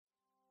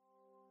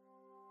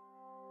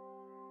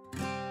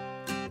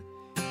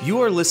You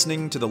are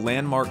listening to the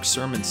Landmark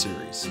Sermon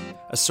Series,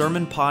 a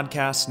sermon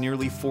podcast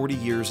nearly 40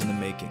 years in the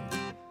making.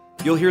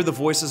 You'll hear the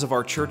voices of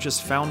our church's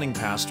founding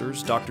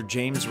pastors, Dr.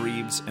 James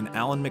Reeves and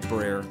Alan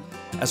McBrayer,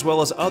 as well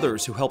as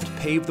others who helped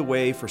pave the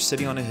way for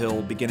City on a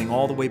Hill beginning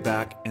all the way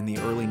back in the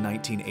early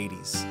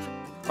 1980s.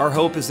 Our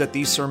hope is that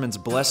these sermons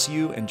bless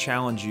you and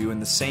challenge you in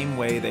the same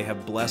way they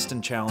have blessed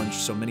and challenged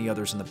so many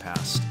others in the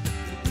past.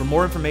 For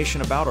more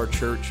information about our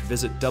church,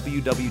 visit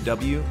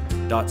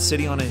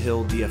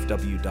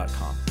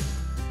www.cityonahilldfw.com.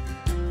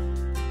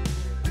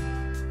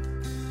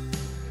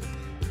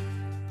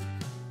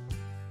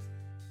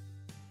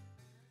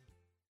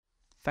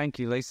 Thank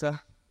you,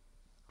 Lisa.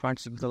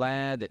 Aren't you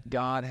glad that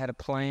God had a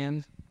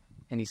plan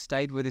and He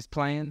stayed with His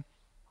plan?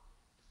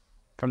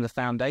 From the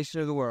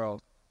foundation of the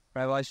world,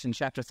 Revelation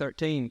chapter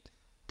 13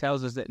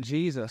 tells us that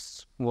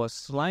Jesus was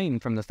slain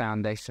from the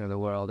foundation of the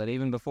world, that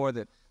even before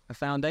the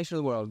foundation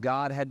of the world,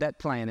 God had that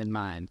plan in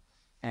mind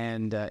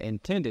and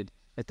intended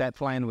that that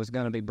plan was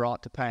going to be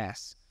brought to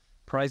pass.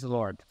 Praise the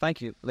Lord.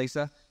 Thank you,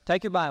 Lisa.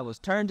 Take your Bibles.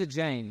 Turn to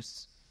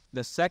James,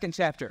 the second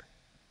chapter.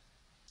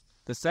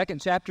 The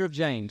second chapter of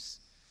James.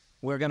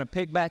 We're going to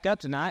pick back up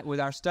tonight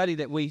with our study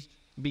that we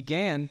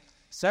began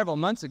several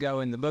months ago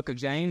in the book of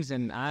James,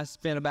 and I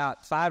spent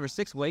about 5 or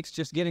 6 weeks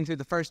just getting through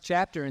the first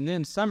chapter, and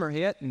then summer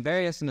hit, and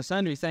various and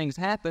sundry things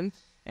happened,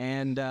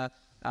 and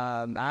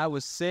I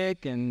was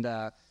sick, and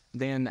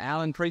then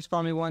Alan preached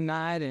for me one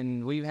night,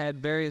 and we've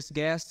had various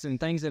guests and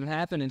things that have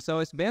happened, and so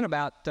it's been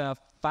about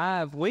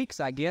 5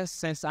 weeks, I guess,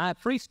 since I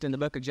preached in the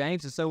book of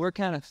James, and so we're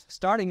kind of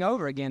starting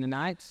over again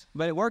tonight,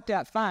 but it worked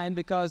out fine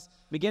because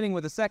beginning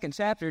with the second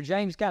chapter,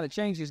 James kind of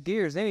changed his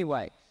gears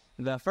anyway.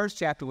 The first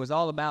chapter was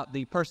all about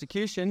the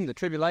persecution, the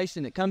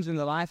tribulation that comes in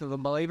the life of a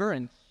believer,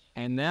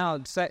 and now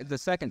the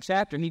second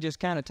chapter, he just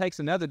kind of takes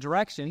another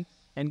direction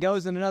and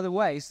goes in another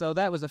way, so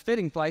that was a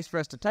fitting place for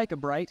us to take a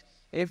break,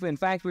 if in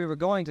fact we were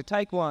going to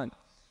take one.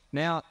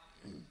 Now,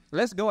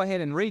 let's go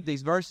ahead and read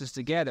these verses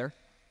together,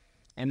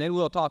 and then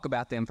we'll talk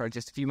about them for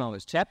just a few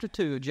moments. Chapter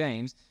 2 of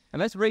James, and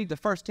let's read the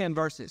first 10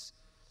 verses.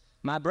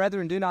 My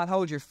brethren, do not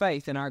hold your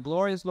faith in our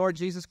glorious Lord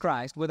Jesus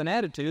Christ with an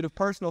attitude of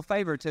personal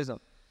favoritism.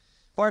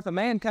 For if a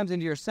man comes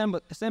into your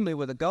assembly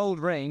with a gold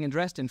ring and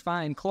dressed in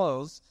fine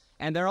clothes,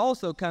 and there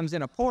also comes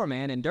in a poor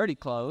man in dirty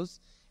clothes,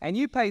 and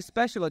you pay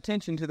special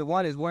attention to the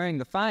one who is wearing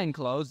the fine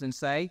clothes and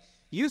say,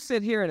 you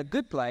sit here in a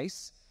good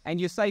place, and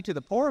you say to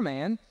the poor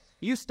man,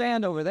 you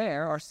stand over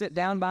there or sit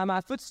down by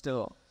my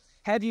footstool.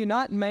 Have you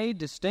not made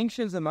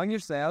distinctions among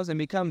yourselves and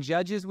become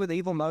judges with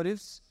evil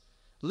motives?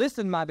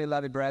 Listen, my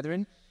beloved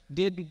brethren,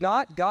 did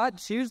not God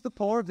choose the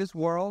poor of this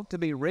world to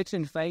be rich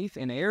in faith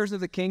and heirs of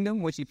the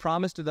kingdom which He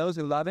promised to those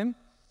who love Him?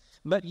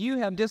 But you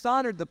have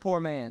dishonored the poor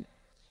man.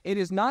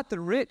 Is it not the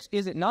rich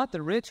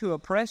who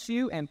oppress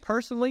you and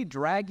personally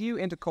drag you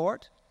into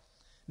court?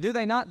 Do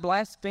they not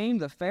blaspheme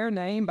the fair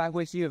name by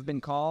which you have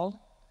been called?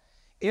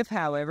 If,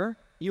 however,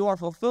 you are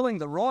fulfilling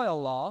the royal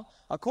law,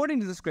 according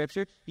to the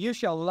Scripture, you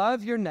shall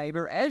love your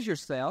neighbor as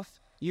yourself,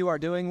 you are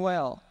doing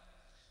well.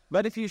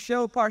 But if you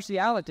show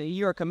partiality,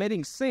 you are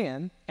committing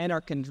sin and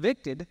are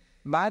convicted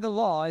by the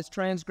law as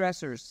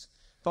transgressors.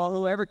 For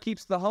whoever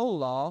keeps the whole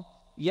law,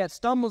 yet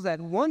stumbles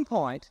at one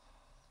point,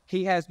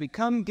 he has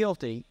become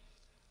guilty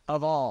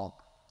of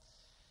all.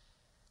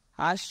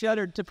 I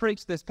shuddered to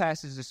preach this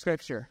passage of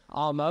Scripture,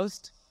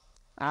 almost.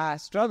 I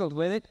struggled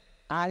with it.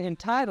 I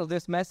entitled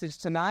this message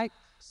tonight,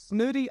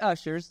 Snooty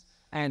Ushers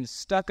and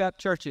Stuck-Up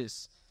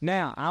Churches.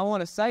 Now, I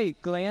want to say,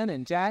 Glenn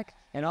and Jack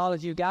and all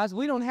of you guys,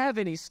 we don't have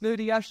any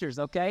snooty ushers,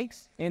 okay,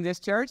 in this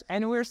church,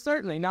 and we're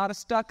certainly not a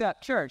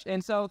stuck-up church.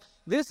 And so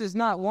this is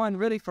not one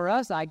really for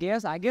us, I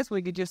guess. I guess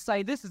we could just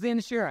say this is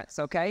insurance,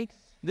 okay?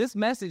 This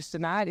message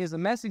tonight is a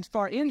message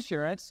for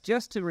insurance,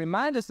 just to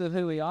remind us of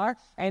who we are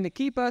and to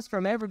keep us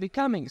from ever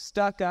becoming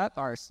stuck-up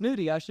or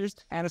snooty ushers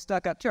and a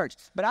stuck-up church.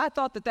 But I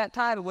thought that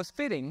title was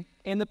fitting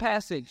in the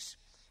passage.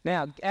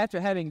 Now,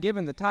 after having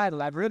given the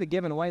title, I've really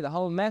given away the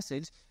whole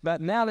message, but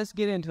now let's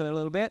get into it a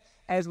little bit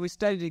as we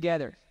study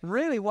together.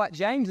 Really what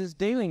James is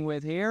dealing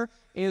with here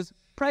is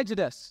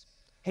prejudice.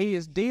 He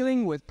is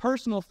dealing with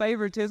personal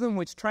favoritism,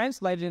 which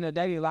translated into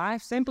daily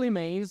life simply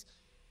means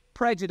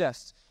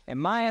prejudice. In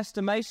my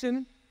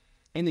estimation,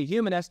 in the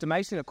human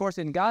estimation, of course,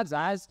 in God's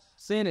eyes,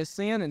 sin is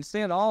sin, and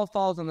sin all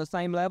falls on the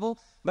same level.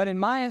 But in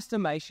my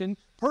estimation,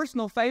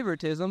 personal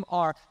favoritism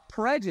or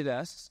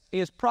prejudice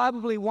is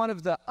probably one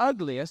of the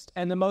ugliest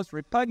and the most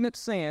repugnant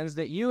sins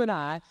that you and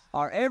I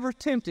are ever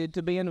tempted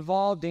to be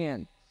involved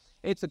in.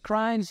 It's a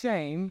crying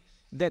shame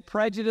that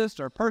prejudice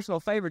or personal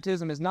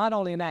favoritism is not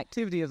only an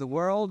activity of the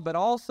world, but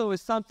also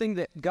is something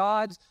that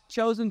God's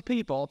chosen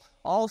people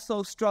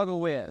also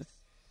struggle with.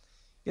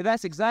 Yeah,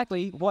 that's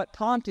exactly what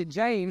prompted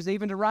James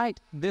even to write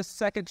this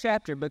second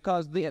chapter,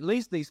 because at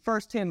least these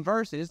first 10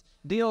 verses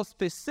deal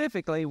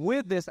specifically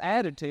with this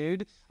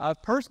attitude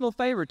of personal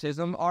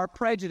favoritism or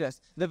prejudice.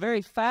 The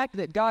very fact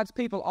that God's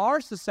people are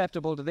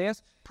susceptible to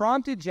this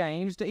prompted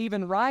James to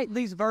even write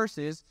these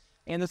verses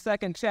in the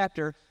 2nd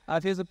chapter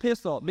of his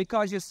epistle,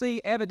 because you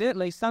see,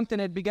 evidently, something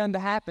had begun to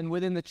happen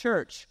within the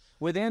church,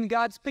 within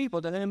God's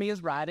people to whom he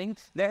is writing.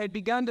 There had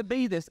begun to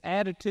be this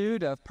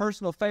attitude of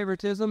personal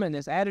favoritism and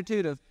this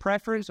attitude of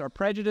preference or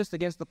prejudice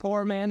against the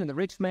poor man and the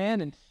rich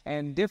man,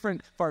 and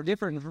for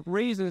different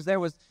reasons, there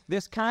was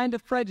this kind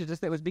of prejudice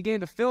that was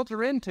beginning to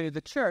filter into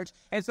the church.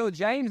 And so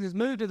James is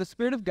moved to the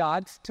Spirit of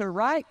God to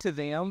write to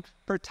them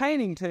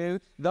pertaining to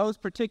those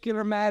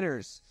particular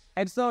matters.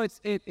 And so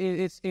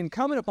it's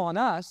incumbent upon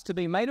us to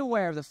be made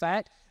aware of the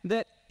fact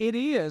that it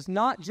is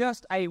not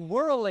just a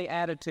worldly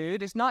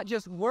attitude, it's not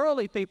just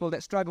worldly people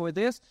that struggle with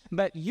this,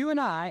 but you and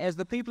I, as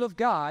the people of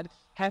God,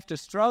 have to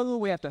struggle,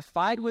 we have to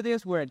fight with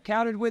this, we're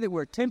encountered with it,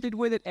 we're tempted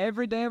with it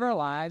every day of our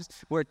lives,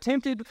 we're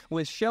tempted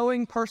with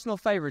showing personal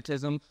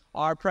favoritism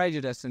or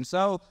prejudice. And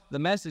so the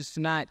message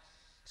tonight,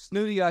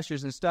 snooty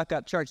ushers and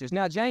stuck-up churches.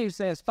 Now, James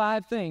says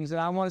 5 things that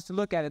I want us to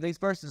look at in these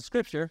verses of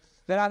Scripture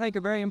that I think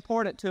are very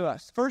important to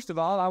us. First of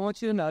all, I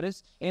want you to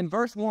notice in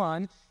verse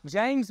 1,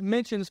 James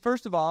mentions,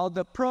 first of all,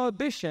 the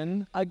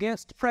prohibition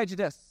against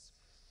prejudice.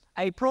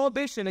 A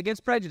prohibition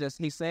against prejudice.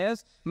 He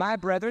says, "My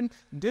brethren,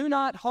 do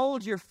not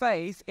hold your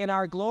faith in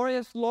our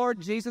glorious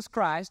Lord Jesus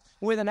Christ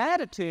with an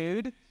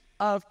attitude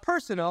of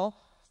personal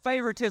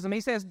favoritism."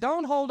 He says,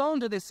 don't hold on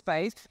to this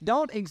faith,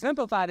 don't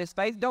exemplify this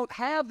faith, don't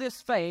have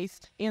this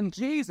faith in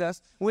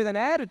Jesus with an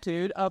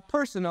attitude of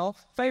personal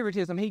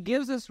favoritism. He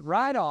gives us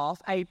right off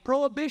a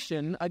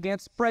prohibition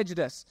against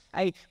prejudice,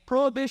 a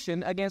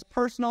prohibition against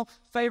personal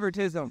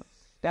favoritism.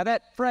 Now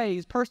that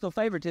phrase, personal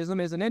favoritism,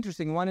 is an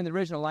interesting one in the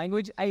original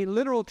language. A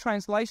literal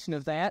translation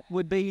of that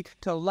would be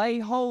to lay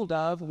hold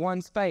of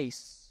one's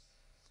face.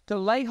 To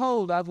lay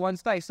hold of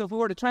one's faith. So if we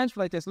were to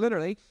translate this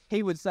literally,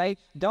 he would say,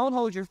 don't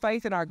hold your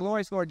faith in our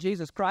glorious Lord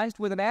Jesus Christ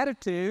with an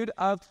attitude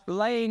of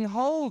laying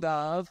hold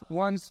of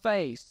one's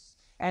face.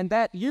 And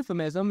that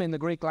euphemism in the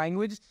Greek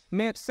language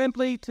meant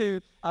simply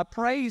to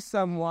appraise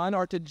someone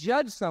or to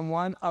judge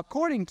someone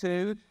according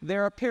to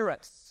their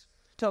appearance.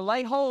 To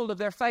lay hold of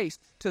their face,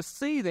 to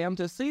see them,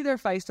 to see their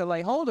face, to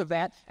lay hold of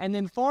that, and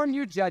then form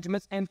your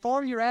judgments and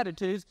form your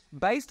attitudes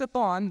based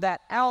upon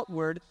that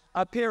outward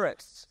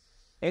appearance.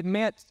 It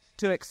meant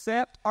to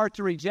accept or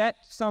to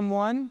reject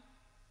someone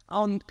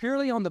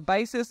purely on the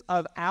basis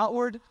of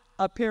outward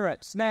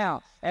appearance.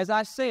 Now, as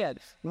I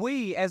said,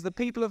 we as the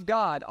people of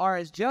God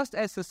are just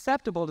as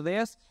susceptible to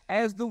this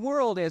as the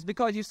world is,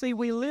 because you see,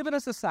 we live in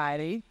a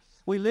society,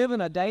 we live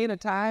in a day and a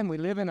time, we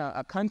live in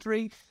a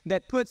country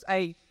that puts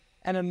an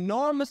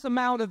enormous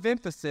amount of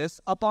emphasis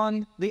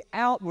upon the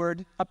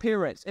outward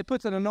appearance. It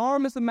puts an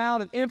enormous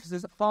amount of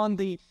emphasis upon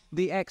the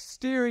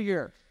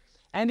exterior.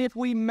 And if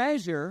we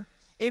measure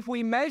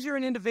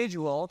an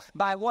individual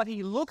by what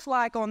he looks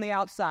like on the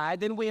outside,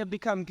 then we have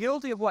become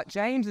guilty of what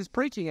James is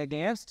preaching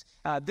against,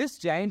 this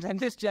James and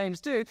this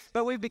James too,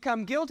 but we've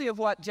become guilty of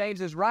what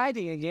James is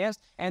writing against,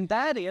 and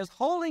that is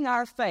holding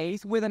our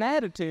faith with an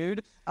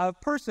attitude of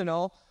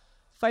personal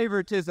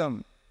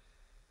favoritism.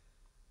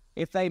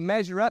 If they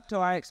measure up to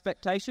our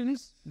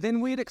expectations, then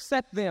we'd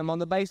accept them on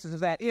the basis of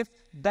that. If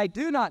they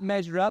do not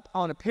measure up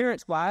on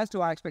appearance-wise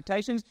to our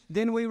expectations,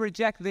 then we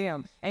reject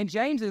them. And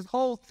James's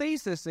whole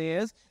thesis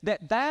is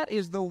that that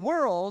is the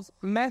world's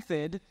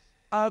method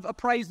of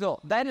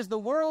appraisal. That is the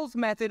world's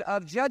method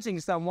of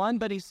judging someone,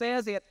 but he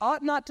says it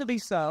ought not to be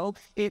so,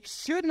 it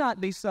should not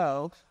be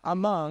so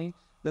among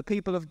the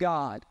people of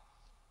God.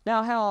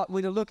 Now, how ought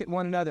we to look at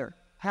one another?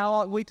 How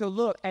ought we to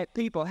look at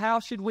people? How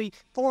should we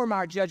form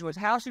our judgments?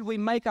 How should we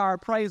make our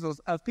appraisals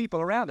of people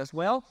around us?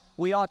 Well,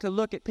 we ought to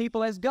look at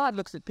people as God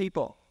looks at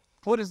people.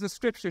 What does the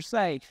Scripture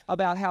say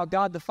about how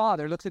God the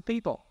Father looks at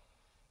people?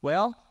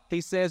 Well, he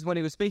says when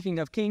he was speaking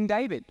of King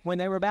David, when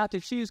they were about to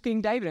choose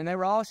King David, and they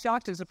were all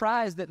shocked and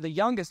surprised that the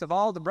youngest of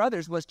all the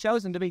brothers was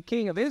chosen to be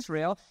king of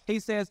Israel, he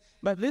says,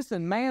 but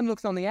listen, man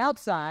looks on the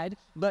outside,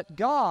 but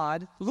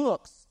God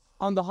looks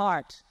on the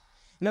heart.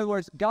 In other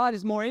words, God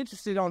is more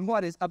interested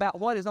about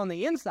what is on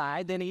the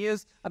inside than he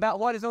is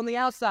about what is on the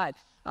outside.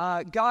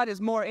 God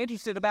is more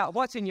interested about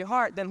what's in your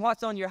heart than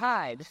what's on your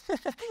hide,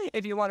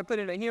 if you want to put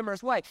it in a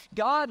humorous way.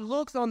 God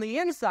looks on the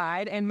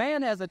inside, and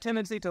man has a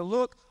tendency to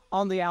look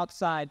on the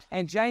outside.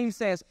 And James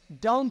says,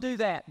 don't do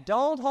that.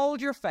 Don't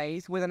hold your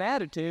faith with an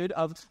attitude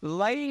of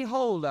laying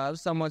hold of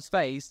someone's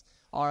face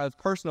or of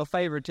personal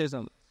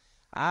favoritism.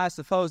 I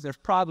suppose there's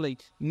probably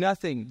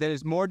nothing that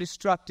is more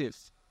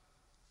destructive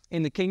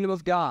in the kingdom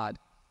of God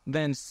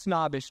than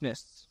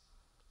snobbishness.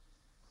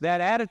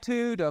 That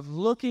attitude of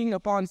looking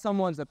upon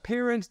someone's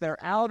appearance, their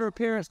outer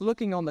appearance,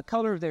 looking on the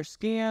color of their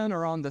skin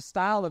or on the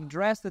style of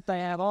dress that they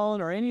have on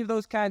or any of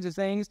those kinds of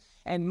things,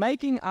 and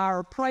making our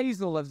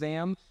appraisal of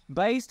them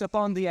based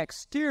upon the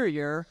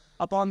exterior,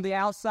 upon the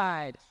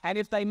outside. And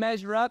if they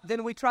measure up,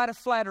 then we try to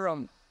flatter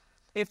them.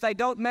 If they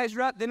don't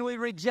measure up, then we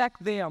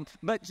reject them.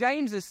 But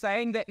James is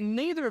saying that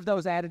neither of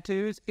those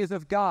attitudes is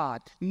of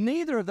God.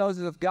 Neither of those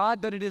is of God,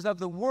 but it is of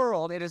the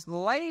world. It is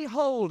laying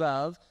hold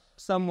of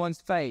someone's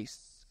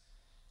face.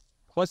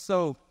 What's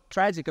so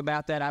tragic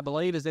about that, I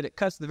believe, is that it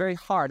cuts the very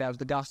heart out of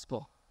the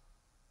gospel.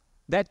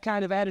 That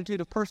kind of attitude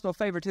of personal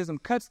favoritism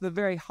cuts the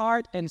very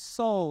heart and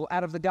soul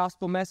out of the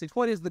gospel message.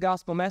 What is the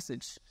gospel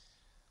message?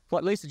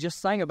 What Lisa just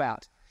sang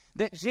about.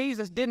 That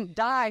Jesus didn't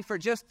die for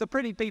just the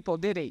pretty people,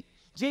 did he?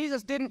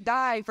 Jesus didn't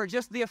die for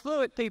just the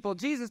affluent people.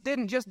 Jesus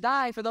didn't just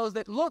die for those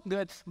that look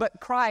good, but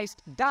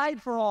Christ died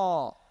for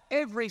all,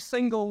 every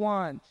single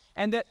one.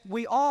 And that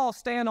we all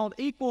stand on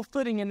equal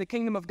footing in the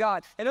kingdom of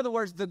God. In other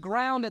words, the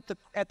ground at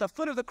the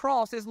foot of the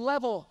cross is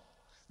level.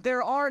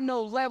 There are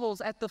no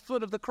levels at the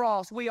foot of the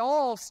cross. We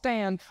all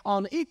stand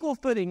on equal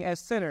footing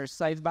as sinners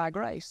saved by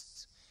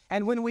grace.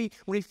 And when we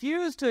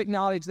refuse to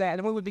acknowledge that,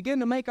 and when we begin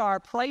to make our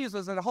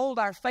praises and hold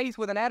our faith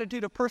with an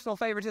attitude of personal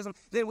favoritism,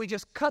 then we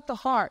just cut the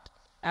heart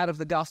out of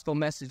the gospel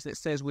message that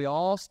says we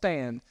all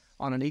stand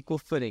on an equal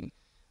footing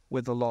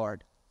with the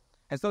Lord.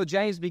 And so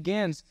James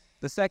begins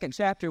the second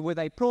chapter with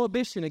a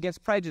prohibition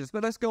against prejudice.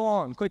 But let's go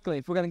on quickly.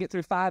 If we're going to get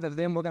through 5 of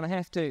them, we're going to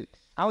have to.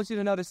 I want you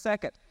to notice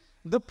second,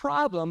 the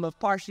problem of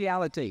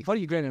partiality. What are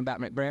you grinning about,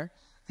 McBrayer?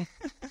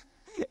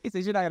 He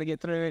says you're not going to get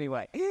through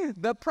anyway.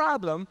 The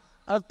problem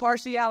of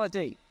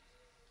partiality.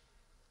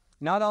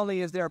 Not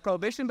only is there a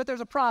prohibition, but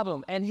there's a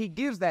problem. And he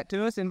gives that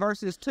to us in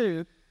verses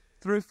 2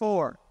 through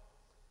 4.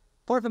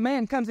 For if a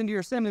man comes into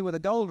your assembly with a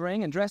gold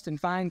ring and dressed in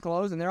fine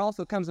clothes, and there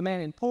also comes a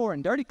man in poor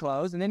and dirty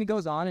clothes, and then he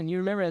goes on, and you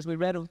remember as we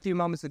read a few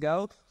moments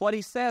ago, what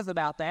he says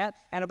about that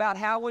and about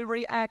how we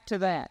react to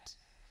that.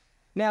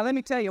 Now, let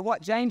me tell you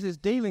what James is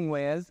dealing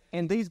with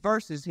in these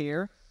verses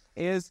here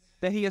is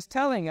that he is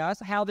telling us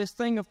how this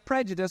thing of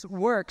prejudice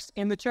works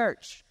in the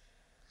church.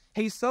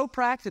 He's so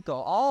practical.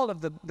 All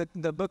of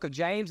the book of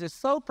James is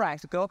so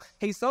practical.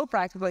 He's so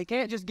practical, he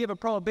can't just give a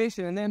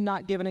prohibition and then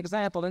not give an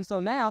example. And so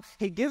now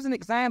he gives an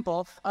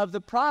example of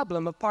the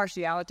problem of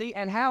partiality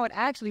and how it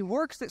actually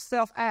works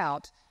itself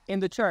out in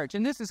the church.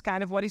 And this is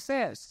kind of what he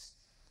says.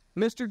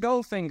 Mr.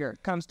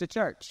 Goldfinger comes to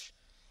church.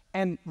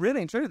 And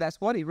really and truly,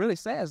 that's what he really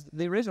says.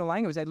 The original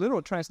language, a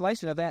literal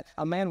translation of that,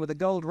 a man with a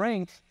gold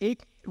ring,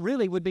 it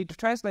really would be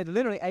translated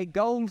literally a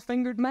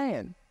gold-fingered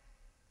man.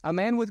 A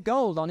man with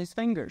gold on his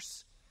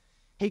fingers.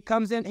 He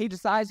comes in, he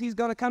decides he's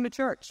going to come to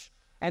church.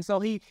 And so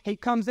he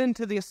comes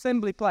into the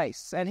assembly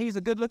place, and he's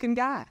a good-looking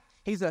guy.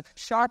 He's a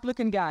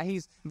sharp-looking guy.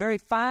 He's a very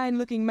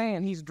fine-looking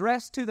man. He's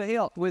dressed to the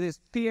hilt with his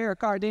Pierre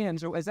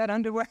Cardins, or is that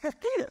underwear?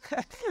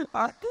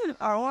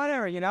 or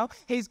whatever, you know.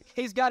 He's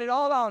got it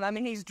all on. I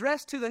mean, he's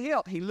dressed to the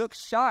hilt. He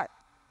looks sharp.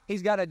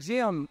 He's got a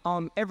gem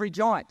on every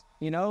joint,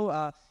 you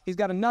know. He's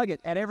got a nugget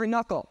at every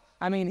knuckle.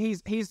 I mean,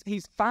 he's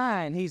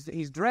fine.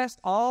 He's dressed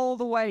all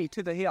the way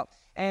to the hilt.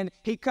 And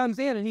he comes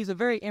in, and he's a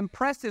very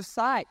impressive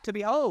sight to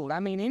behold. I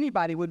mean,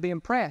 anybody would be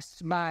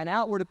impressed by an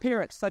outward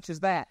appearance such as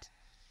that.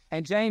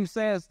 And James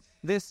says,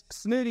 this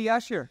snooty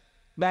usher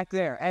back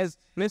there, as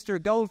Mr.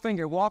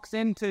 Goldfinger walks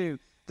into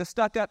the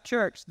stuck-up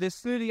church, this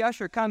snooty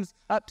usher comes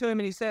up to him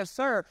and he says,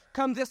 "Sir,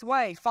 come this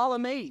way, follow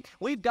me.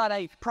 We've got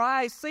a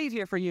prize seat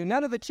here for you.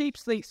 None of the cheap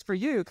seats for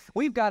you.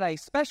 We've got a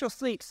special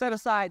seat set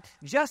aside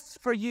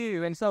just for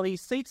you." And so he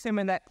seats him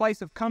in that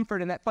place of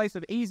comfort and that place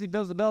of easy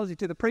visibility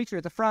to the preacher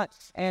at the front.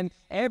 And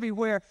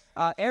everywhere,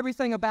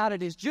 everything about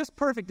it is just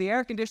perfect. The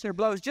air conditioner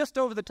blows just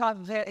over the top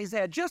of his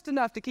head, just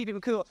enough to keep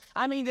him cool.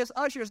 I mean, this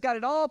usher's got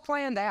it all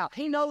planned out.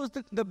 He knows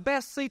the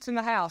best seats in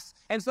the house.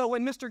 And so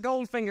when Mr.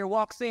 Goldfinger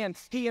walks in,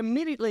 he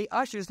immediately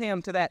ushers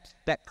him to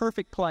that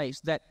perfect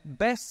place, that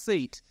best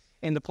seat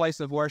in the place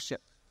of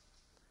worship.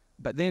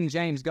 But then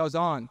James goes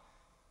on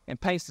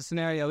and paints the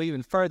scenario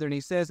even further, and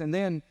he says, and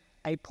then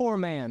a poor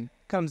man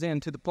comes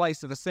into the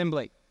place of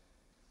assembly.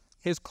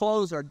 His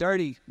clothes are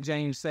dirty,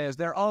 James says.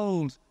 They're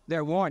old,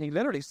 they're worn. He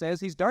literally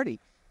says he's dirty,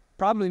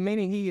 probably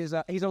meaning he's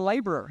a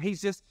laborer.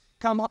 He's just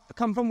come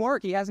from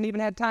work. He hasn't even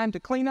had time to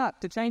clean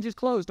up, to change his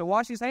clothes, to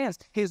wash his hands.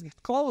 His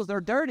clothes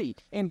are dirty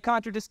in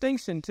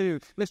contradistinction to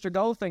Mr.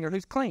 Goldfinger,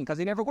 who's clean because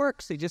he never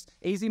works. He just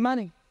easy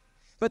money.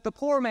 But the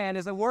poor man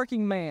is a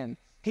working man.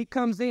 He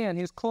comes in,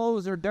 his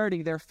clothes are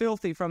dirty. They're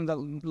filthy from the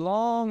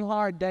long,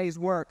 hard day's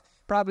work.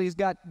 Probably he's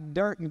got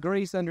dirt and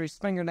grease under his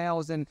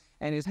fingernails, and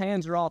his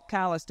hands are all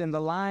calloused, and the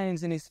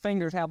lines in his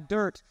fingers have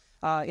dirt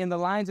in the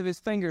lines of his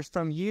fingers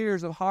from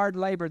years of hard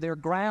labor. They're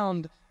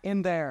ground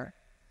in there.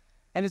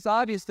 And it's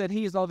obvious that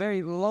he is a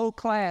very low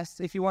class,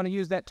 if you want to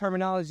use that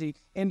terminology,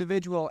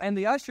 individual. And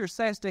the usher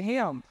says to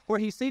him, where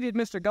he seated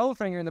Mr.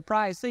 Goldfinger in the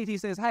prize seat, he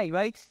says, "Hey,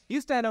 mate,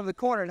 you stand over the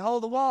corner and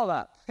hold the wall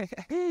up."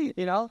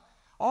 You know?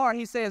 Or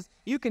he says,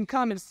 "You can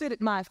come and sit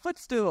at my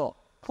footstool."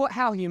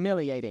 How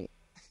humiliating.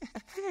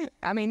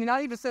 I mean,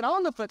 not even sit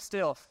on the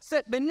footstool.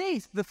 Sit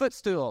beneath the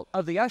footstool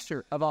of the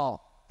usher of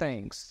all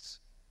things.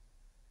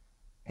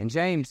 And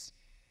James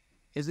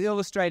is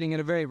illustrating in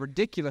a very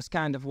ridiculous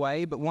kind of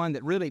way, but one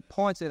that really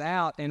points it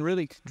out and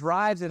really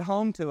drives it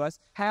home to us,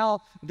 how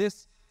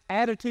this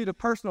attitude of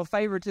personal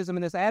favoritism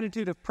and this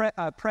attitude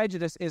of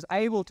prejudice is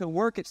able to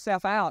work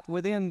itself out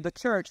within the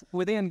church,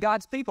 within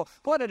God's people.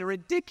 What a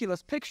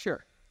ridiculous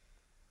picture.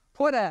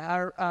 What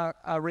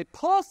a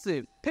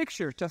repulsive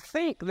picture to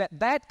think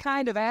that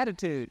kind of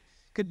attitude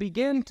could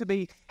begin to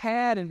be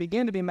had and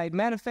begin to be made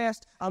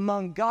manifest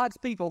among God's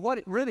people, what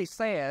it really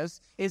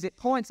says is it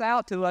points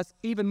out to us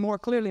even more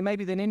clearly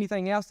maybe than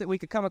anything else that we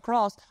could come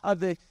across of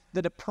the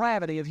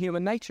depravity of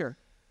human nature.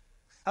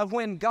 Of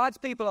when God's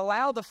people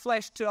allow the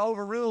flesh to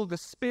overrule the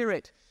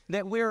spirit,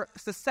 that we're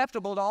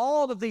susceptible to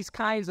all of these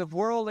kinds of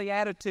worldly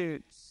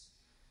attitudes,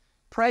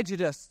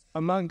 prejudice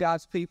among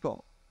God's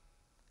people.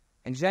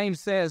 And James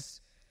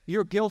says,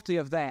 you're guilty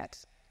of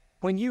that.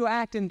 When you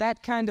act in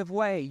that kind of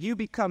way, you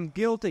become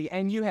guilty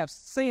and you have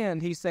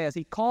sinned, he says.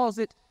 He calls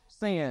it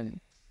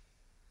sin.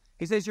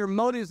 He says your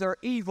motives are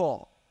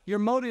evil. Your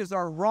motives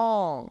are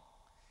wrong.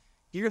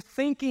 You're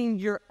thinking,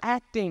 you're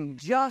acting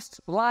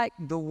just like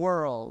the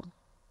world.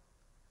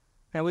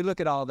 Now we look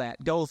at all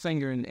that,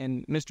 Goldfinger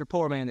and Mr.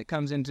 Poorman that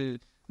comes into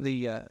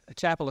the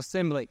chapel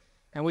assembly,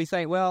 and we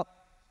think, well,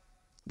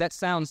 that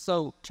sounds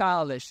so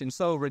childish and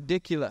so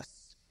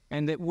ridiculous,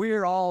 and that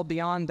we're all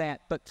beyond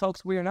that. But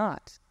folks, we're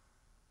not.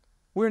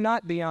 We're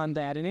not beyond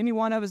that. And any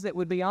one of us that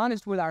would be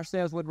honest with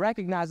ourselves would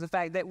recognize the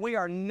fact that we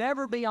are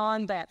never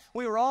beyond that.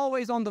 We are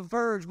always on the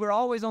verge. We're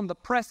always on the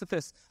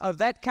precipice of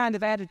that kind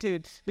of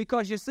attitude.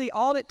 Because you see,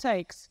 all it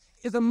takes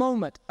is a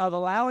moment of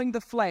allowing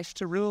the flesh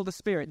to rule the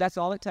spirit. That's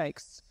all it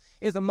takes.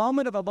 Is a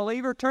moment of a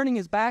believer turning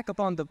his back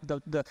upon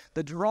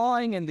the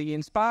drawing and the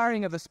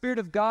inspiring of the Spirit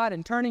of God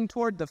and turning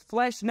toward the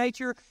flesh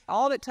nature.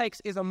 All it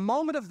takes is a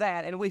moment of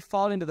that, and we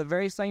fall into the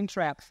very same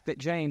trap that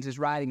James is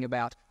writing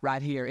about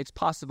right here. It's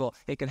possible.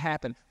 It could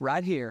happen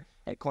right here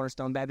at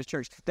Cornerstone Baptist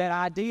Church. That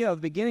idea of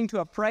beginning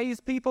to appraise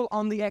people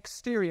on the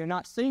exterior,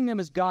 not seeing them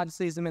as God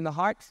sees them in the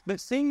heart,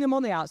 but seeing them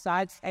on the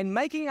outside and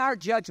making our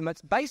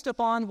judgments based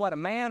upon what a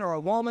man or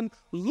a woman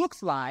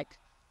looks like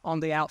on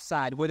the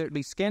outside, whether it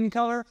be skin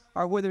color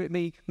or whether it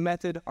be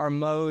method or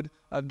mode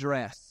of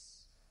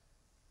dress.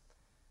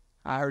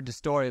 I heard the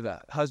story of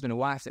a husband and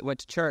wife that went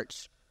to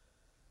church,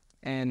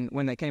 and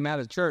when they came out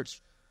of the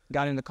church,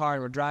 got in the car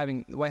and were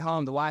driving the way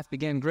home, the wife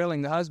began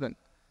grilling the husband.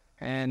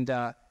 And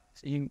some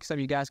of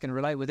you guys can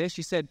relate with this.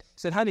 She said,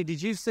 honey,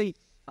 did you see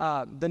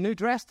the new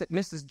dress that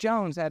Mrs.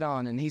 Jones had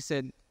on? And he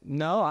said,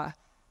 no,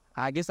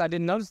 I guess I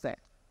didn't notice that.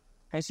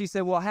 And she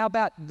said, well, how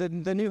about the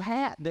new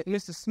hat that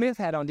Mrs. Smith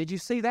had on? Did you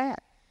see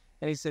that?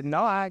 And he said,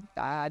 no,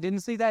 I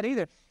didn't see that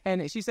either.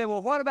 And she said,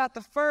 well, what about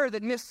the fur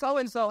that Miss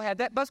So-and-so had?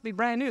 That must be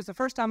brand new. It's the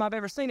first time I've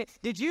ever seen it.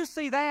 Did you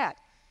see that?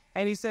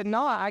 And he said,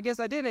 no, I guess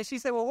I didn't. And she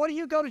said, well, what do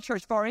you go to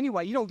church for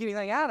anyway? You don't get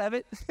anything out of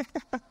it.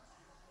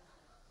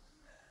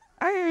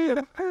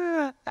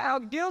 How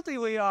guilty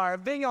we are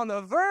of being on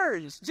the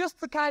verge,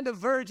 just the kind of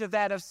verge of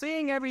that, of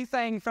seeing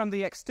everything from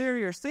the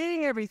exterior,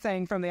 seeing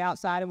everything from the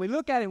outside. And we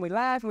look at it and we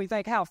laugh and we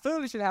think how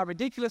foolish and how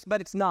ridiculous, but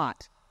it's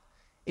not.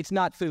 It's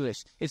not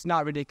foolish. It's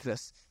not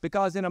ridiculous.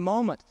 Because in a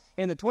moment,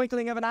 in the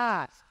twinkling of an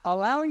eye,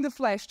 allowing the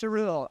flesh to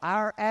rule,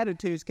 our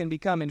attitudes can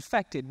become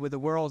infected with the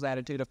world's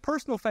attitude of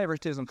personal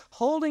favoritism,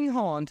 holding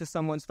on to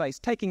someone's face,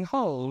 taking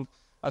hold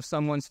of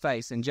someone's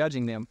face and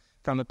judging them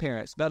from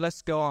appearance. But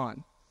let's go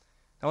on.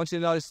 I want you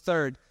to notice,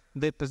 third,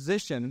 the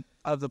position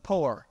of the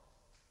poor.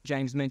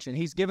 James mentioned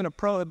he's given a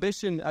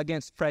prohibition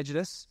against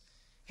prejudice.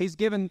 He's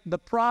given the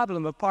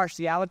problem of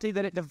partiality,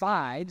 that it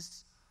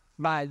divides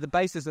by the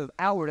basis of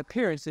outward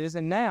appearances,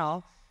 and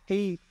now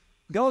he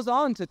goes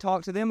on to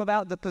talk to them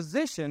about the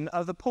position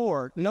of the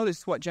poor.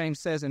 Notice what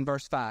James says in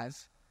verse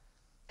 5.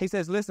 He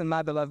says, listen,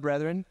 my beloved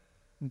brethren,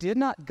 did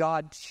not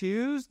God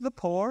choose the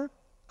poor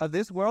of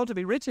this world to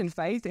be rich in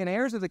faith and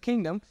heirs of the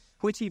kingdom,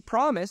 which he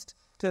promised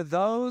to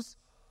those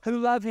who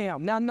love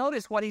him? Now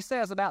notice what he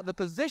says about the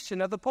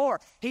position of the poor.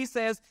 He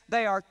says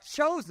they are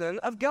chosen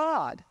of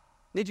God.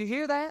 Did you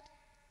hear that?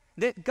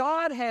 That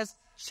God has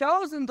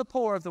chosen the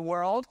poor of the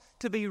world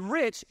to be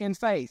rich in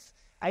faith.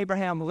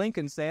 Abraham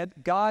Lincoln said,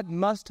 God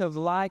must have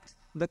liked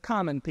the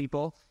common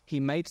people. He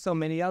made so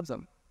many of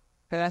them.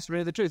 And that's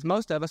really the truth.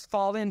 Most of us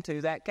fall into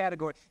that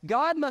category.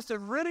 God must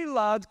have really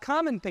loved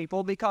common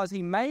people because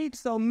he made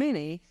so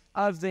many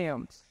of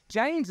them.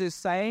 James is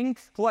saying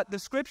what the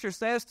Scripture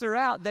says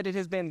throughout, that it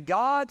has been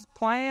God's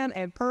plan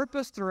and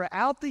purpose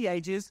throughout the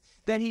ages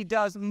that he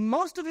does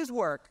most of his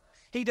work.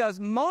 He does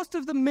most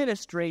of the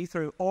ministry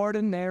through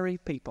ordinary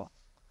people.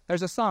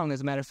 There's a song,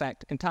 as a matter of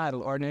fact,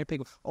 entitled Ordinary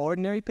People.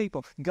 Ordinary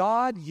people.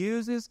 God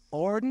uses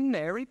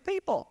ordinary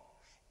people.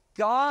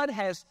 God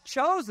has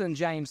chosen,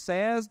 James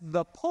says,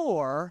 the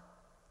poor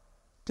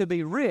to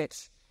be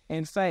rich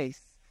in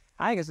faith.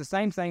 I think it's the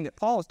same thing that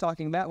Paul was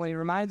talking about when he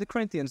reminded the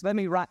Corinthians. Let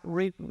me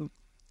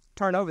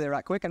turn over there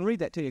right quick and read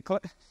that to you.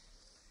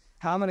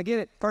 How I'm going to get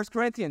it. 1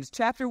 Corinthians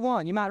chapter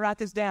 1. You might write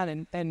this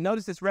down and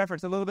notice this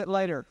reference a little bit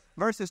later.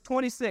 Verses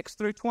 26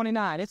 through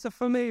 29. It's a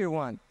familiar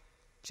one.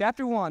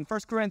 Chapter 1, 1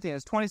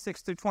 Corinthians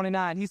 26 through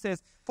 29, he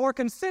says, for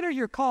consider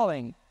your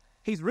calling.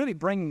 He's really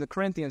bringing the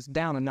Corinthians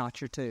down a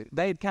notch or two.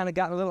 They had kind of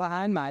gotten a little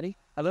high and mighty,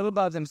 a little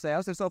above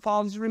themselves, and so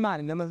Paul is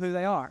reminding them of who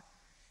they are.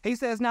 He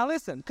says, now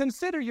listen,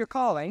 consider your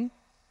calling,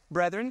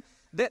 brethren,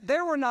 that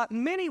there were not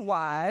many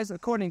wise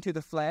according to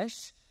the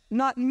flesh,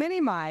 not many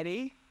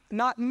mighty,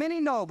 not many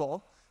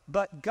noble,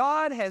 but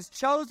God has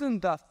chosen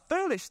the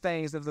foolish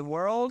things of the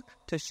world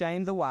to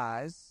shame the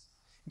wise.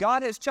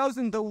 God has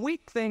chosen the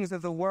weak things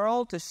of the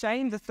world to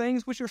shame the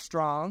things which are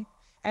strong,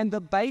 and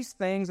the base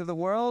things of the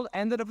world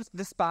and the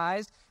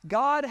despised.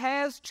 God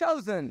has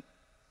chosen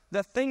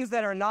the things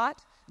that are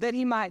not, that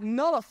he might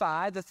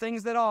nullify the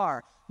things that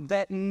are,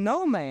 that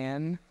no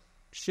man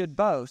should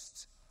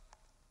boast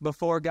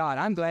before God.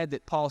 I'm glad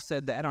that Paul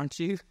said that, aren't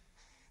you?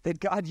 That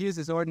God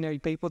uses ordinary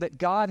people, that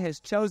God has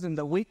chosen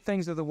the weak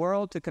things of the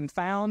world to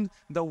confound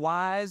the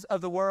wise of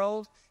the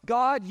world.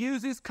 God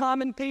uses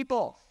common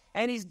people,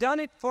 and he's done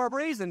it for a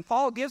reason.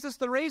 Paul gives us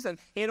the reason,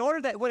 in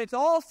order that when it's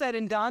all said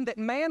and done, that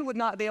man would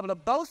not be able to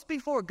boast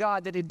before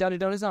God that he'd done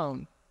it on his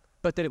own,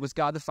 but that it was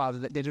God the Father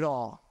that did it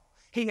all.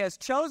 He has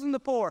chosen the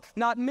poor.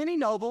 Not many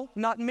noble,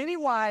 not many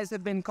wise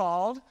have been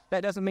called.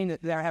 That doesn't mean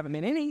that there haven't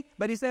been any,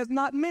 but he says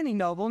not many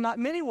noble, not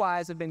many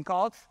wise have been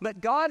called. But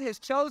God has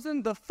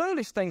chosen the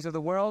foolish things of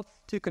the world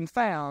to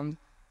confound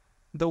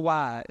the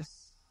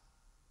wise.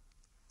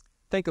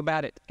 Think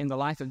about it in the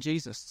life of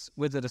Jesus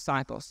with the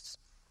disciples.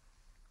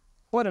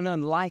 What an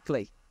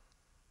unlikely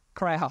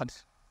crowd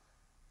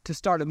to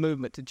start a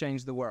movement to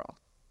change the world.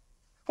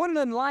 What an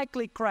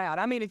unlikely crowd.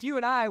 I mean, if you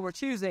and I were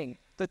choosing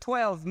the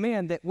 12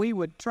 men that we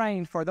would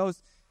train for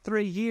those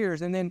 3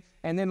 years and then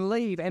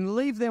leave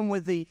them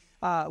with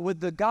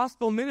the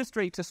gospel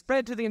ministry to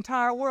spread to the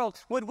entire world,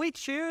 would we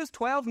choose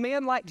 12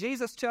 men like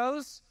Jesus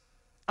chose?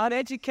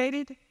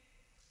 Uneducated,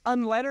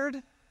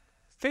 unlettered,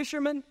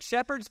 fishermen,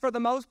 shepherds for the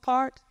most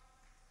part,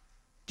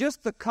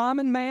 just the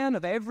common man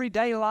of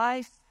everyday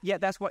life.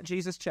 Yet that's what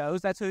Jesus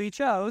chose. That's who he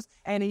chose,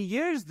 and he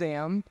used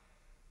them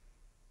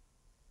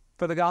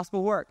for the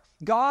gospel work.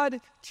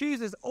 God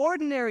chooses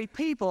ordinary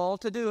people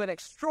to do an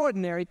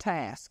extraordinary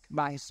task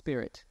by his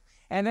Spirit.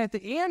 And at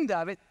the end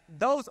of it,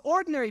 those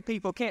ordinary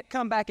people can't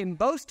come back and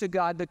boast to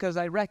God because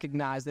they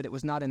recognize that it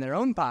was not in their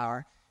own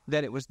power,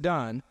 that it was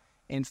done,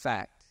 in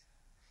fact.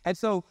 And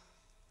so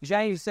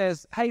James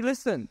says, hey,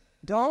 listen,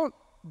 don't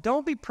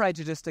be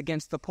prejudiced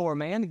against the poor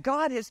man.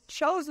 God has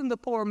chosen the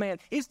poor man.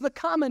 It's the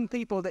common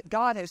people that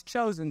God has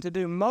chosen to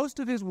do most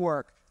of his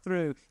work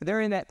through.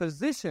 They're in that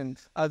position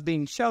of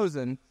being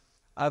chosen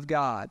of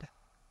God.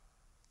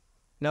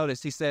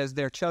 Notice he says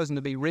they're chosen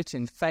to be rich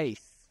in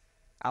faith.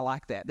 I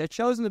like that. They're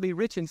chosen to be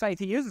rich in faith.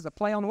 He uses a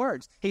play on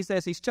words. He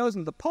says he's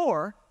chosen the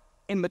poor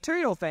in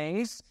material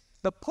things,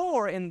 the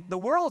poor in the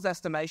world's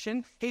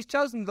estimation. He's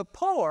chosen the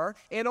poor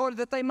in order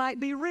that they might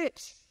be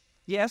rich.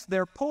 Yes,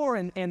 they're poor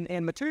in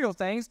material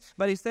things,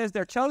 but he says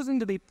they're chosen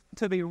to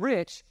be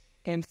rich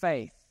in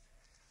faith.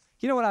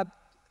 You know what I've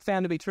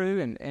found to be true,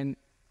 and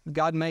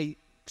God may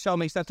show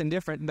me something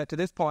different, but to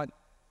this point,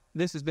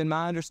 this has been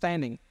my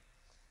understanding,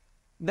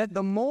 that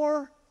the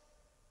more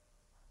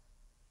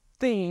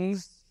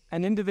things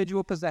an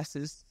individual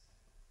possesses,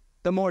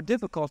 the more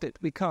difficult it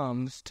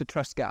becomes to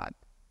trust God.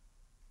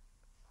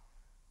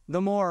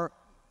 The more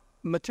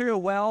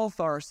material wealth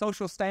or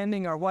social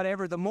standing or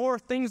whatever, the more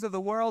things of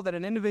the world that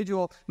an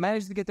individual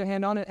manages to get their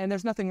hand on it, and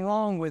there's nothing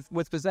wrong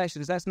with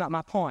possessions. That's not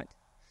my point.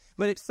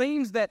 But it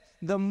seems that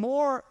the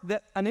more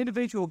that an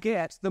individual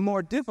gets, the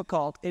more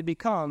difficult it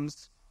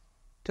becomes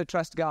to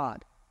trust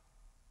God.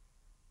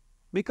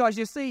 Because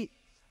you see,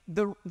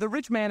 the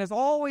rich man is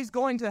always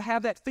going to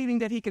have that feeling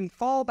that he can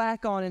fall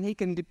back on and he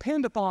can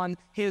depend upon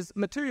his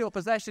material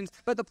possessions,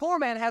 but the poor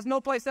man has no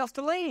place else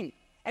to lean.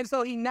 And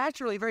so he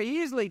naturally, very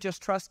easily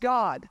just trusts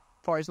God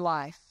for his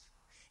life.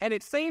 And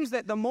it seems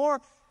that the more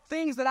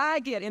things that I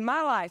get in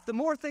my life, the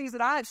more things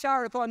that I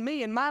shower upon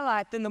me in my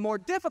life, then the more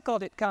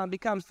difficult it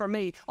becomes for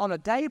me on a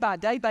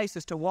day-by-day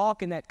basis to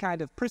walk in that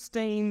kind of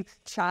pristine,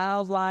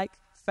 childlike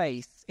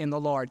faith in the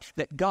Lord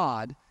that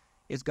God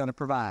is going to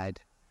provide.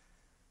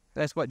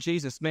 That's what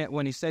Jesus meant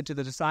when he said to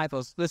the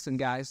disciples, listen,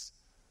 guys,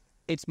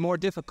 it's more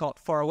difficult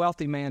for a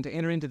wealthy man to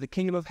enter into the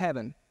kingdom of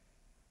heaven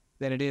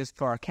than it is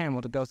for a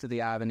camel to go through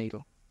the eye of a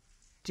needle.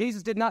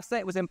 Jesus did not say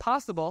it was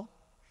impossible,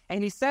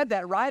 and he said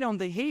that right on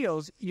the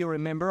heels, you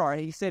remember, or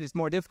he said it's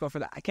more difficult for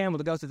the camel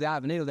to go through the eye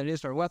of a needle than it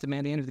is for a wealthy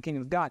man to enter the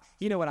kingdom of God.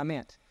 You know what I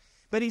meant.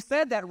 But he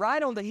said that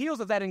right on the heels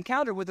of that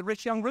encounter with the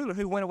rich young ruler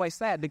who went away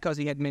sad because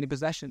he had many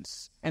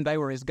possessions, and they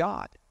were his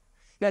God.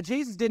 Now,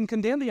 Jesus didn't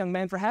condemn the young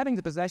man for having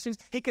the possessions.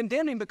 He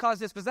condemned him because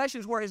his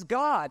possessions were his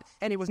God,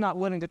 and he was not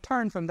willing to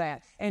turn from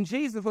that. And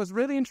Jesus was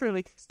really and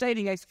truly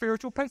stating a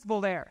spiritual principle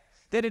there,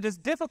 that it is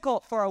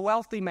difficult for a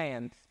wealthy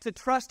man to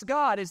trust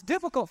God. It's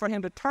difficult for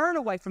him to turn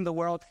away from the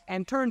world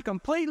and turn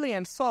completely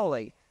and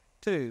solely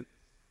to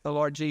the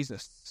Lord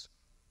Jesus.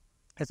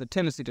 Has a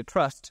tendency to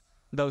trust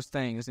those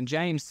things. And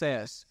James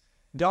says,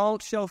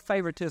 don't show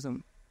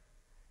favoritism.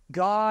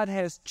 God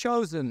has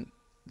chosen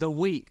the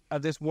weak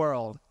of this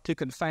world to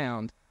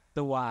confound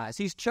the wise.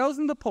 He's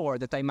chosen the poor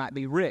that they might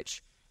be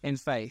rich in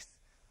faith.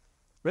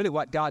 Really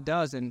what God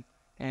does, and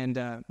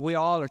we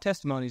all are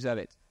testimonies of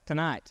it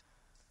tonight.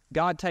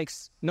 God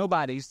takes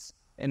nobodies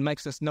and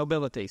makes us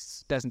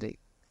nobilities, doesn't he?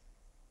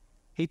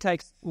 He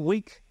takes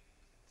weak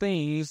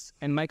things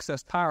and makes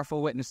us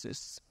powerful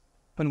witnesses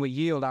when we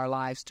yield our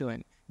lives to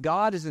him.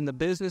 God is in the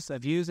business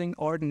of using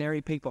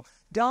ordinary people.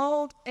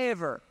 Don't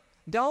ever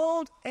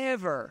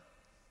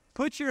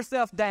put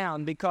yourself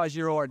down because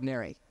you're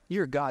ordinary.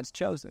 You're God's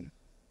chosen.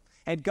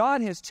 And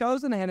God has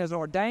chosen and has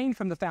ordained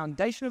from the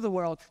foundation of the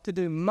world to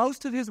do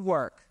most of his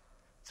work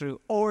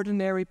through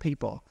ordinary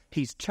people.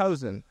 He's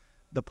chosen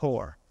the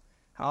poor.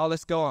 Oh,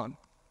 let's go on.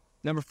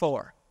 Number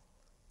 4,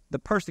 the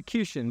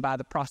persecution by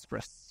the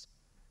prosperous.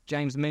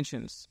 James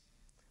mentions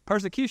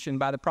persecution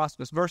by the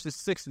prosperous, verses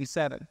 6 and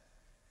 7.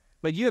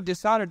 But you have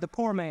dishonored the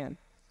poor man.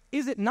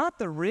 Is it not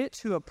the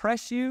rich who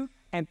oppress you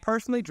and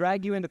personally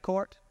drag you into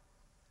court?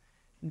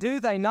 Do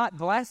they not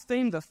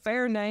blaspheme the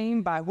fair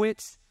name by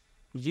which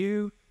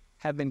you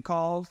have been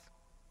called?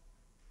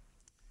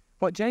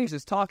 What James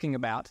is talking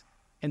about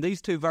in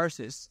these 2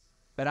 verses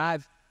that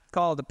I've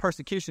called the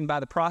persecution by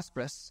the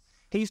prosperous,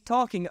 he's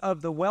talking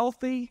of the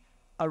wealthy,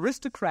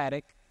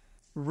 aristocratic,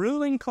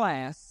 ruling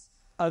class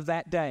of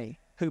that day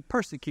who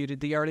persecuted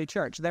the early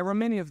church. There were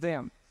many of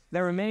them.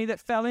 There were many that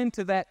fell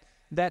into that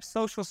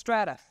social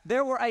strata.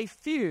 There were a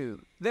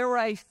few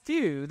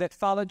that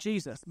followed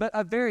Jesus, but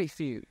a very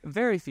few.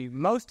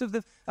 Most of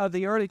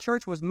the early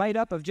church was made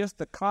up of just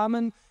the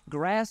common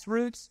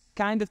grassroots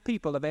kind of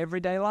people of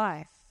everyday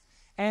life.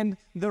 And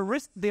the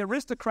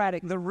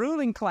aristocratic, the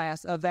ruling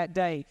class of that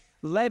day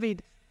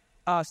levied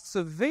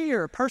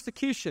severe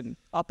persecution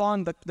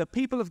upon the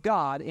people of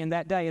God in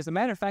that day. As a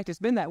matter of fact, it's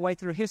been that way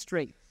through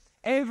history.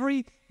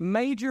 Every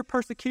major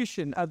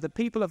persecution of the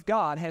people of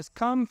God has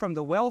come from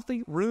the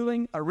wealthy,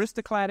 ruling,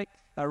 aristocratic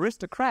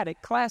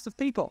class of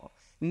people.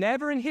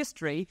 Never in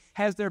history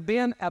has there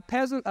been a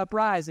peasant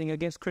uprising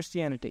against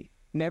Christianity.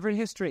 Never in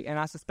history, and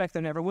I suspect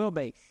there never will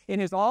be. It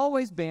has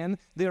always been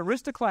the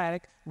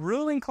aristocratic,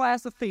 ruling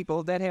class of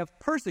people that have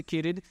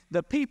persecuted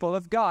the people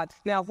of God.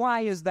 Now,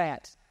 why is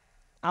that?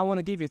 I want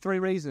to give you 3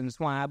 reasons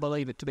why I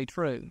believe it to be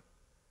true.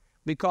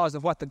 Because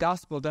of what the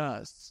gospel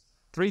does.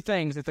 3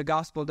 things that the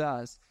gospel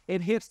does.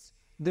 It hits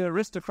the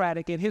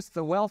aristocratic, it hits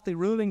the wealthy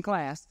ruling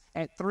class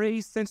at 3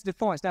 sensitive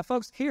points. Now,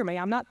 folks, hear me.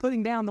 I'm not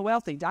putting down the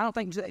wealthy. I don't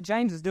think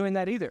James is doing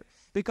that either,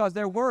 because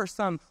there were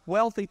some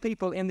wealthy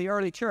people in the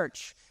early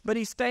church. But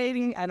he's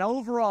stating an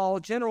overall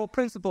general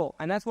principle,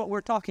 and that's what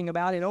we're talking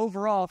about in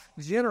overall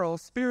general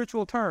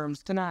spiritual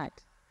terms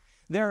tonight.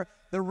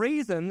 The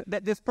reason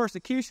that this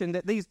persecution,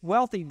 that these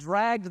wealthy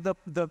dragged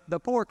the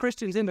poor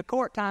Christians into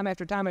court time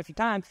after time after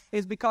time,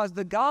 is because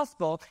the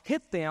gospel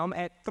hit them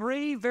at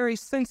 3 very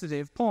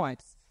sensitive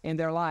points in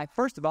their life.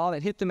 First of all,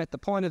 it hit them at the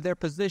point of their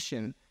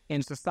position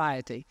in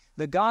society.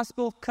 The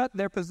gospel cut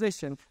their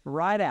position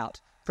right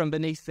out from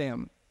beneath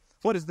them.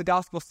 What does the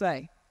gospel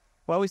say?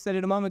 Well, we said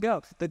it a moment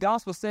ago. The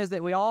gospel says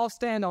that we all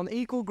stand on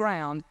equal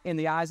ground in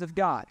the eyes of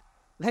God.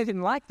 They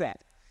didn't like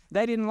that.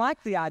 They didn't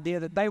like the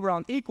idea that they were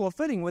on equal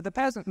footing with the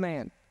peasant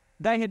man.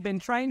 They had been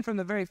trained from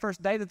the very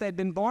first day that they'd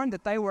been born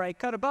that they were a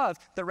cut above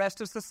the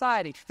rest of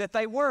society, that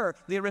they were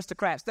the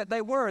aristocrats, that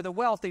they were the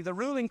wealthy, the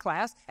ruling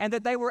class, and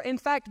that they were in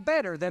fact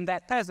better than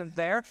that peasant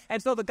there. And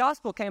so the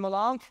gospel came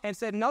along and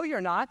said, no,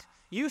 you're not.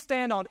 You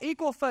stand on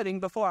equal footing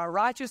before a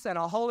righteous and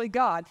a holy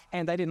God.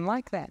 And they didn't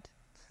like that.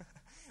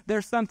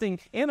 There's something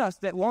in us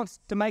that wants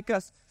to make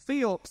us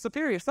feel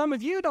superior. Some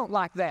of you don't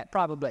like that,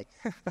 probably.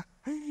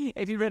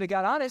 If you really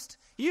got honest,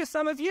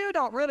 some of you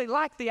don't really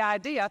like the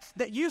idea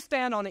that you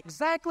stand on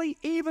exactly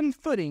even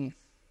footing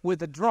with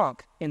the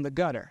drunk in the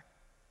gutter,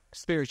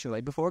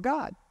 spiritually, before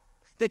God.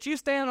 That you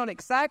stand on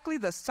exactly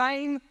the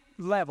same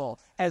level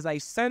as a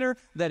sinner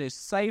that is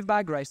saved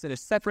by grace, that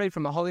is separated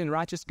from a holy and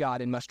righteous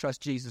God and must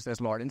trust Jesus as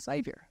Lord and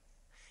Savior.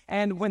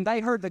 And when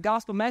they heard the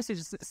gospel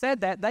message that said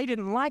that, they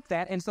didn't like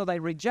that, and so they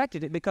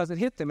rejected it because it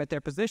hit them at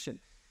their position.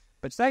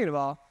 But second of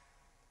all,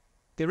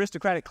 the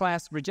aristocratic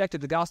class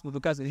rejected the gospel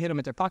because it hit them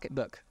at their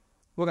pocketbook.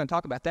 We're going to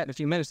talk about that in a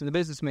few minutes in the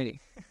business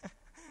meeting.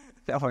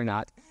 No, we're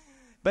not.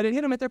 But it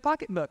hit them at their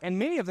pocketbook, and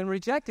many of them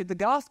rejected the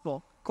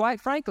gospel, quite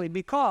frankly,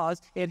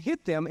 because it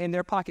hit them in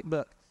their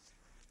pocketbook.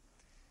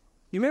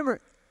 You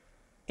remember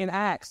in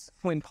Acts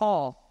when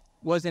Paul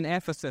was in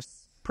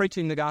Ephesus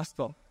preaching the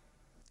gospel?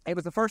 It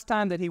was the first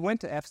time that he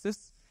went to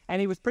Ephesus, and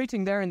he was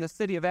preaching there in the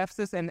city of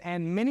Ephesus, and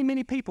many,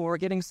 many people were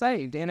getting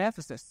saved in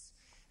Ephesus.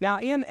 Now,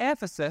 in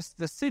Ephesus,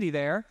 the city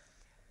there,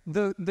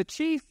 the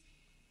chief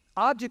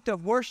object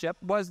of worship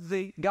was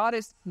the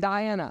goddess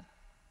Diana,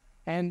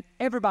 and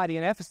everybody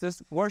in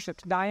Ephesus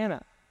worshipped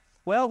Diana.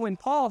 Well, when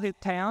Paul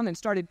hit town and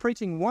started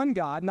preaching one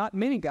God, not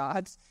many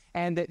gods,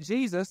 and that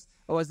Jesus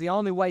was the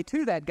only way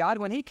to that God,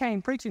 when he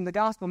came preaching the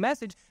gospel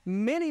message,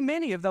 many,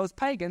 many of those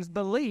pagans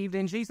believed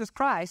in Jesus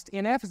Christ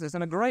in Ephesus.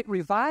 And a great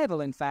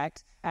revival, in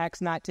fact, Acts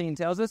 19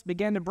 tells us,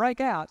 began to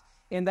break out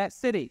in that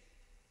city.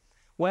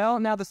 Well,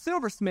 now the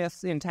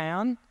silversmiths in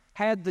town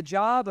had the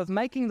job of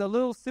making the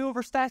little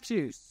silver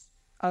statues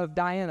of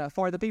Diana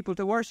for the people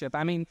to worship.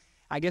 I mean,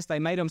 I guess they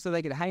made them so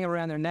they could hang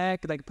around their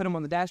neck. They could put them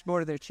on the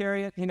dashboard of their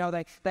chariot. You know,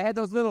 they had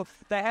those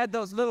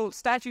little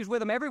statues with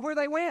them everywhere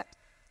they went.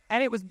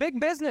 And it was big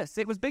business.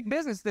 It was big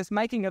business, this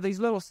making of these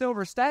little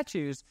silver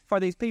statues for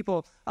these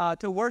people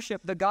to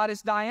worship the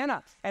goddess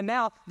Diana. And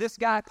now this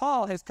guy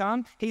Paul has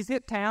come. He's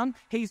hit town.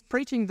 He's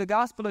preaching the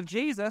gospel of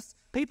Jesus.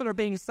 People are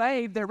being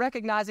saved. They're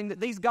recognizing that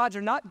these gods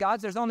are not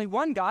gods. There's only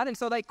one God. And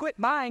so they quit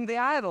buying the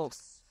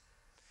idols.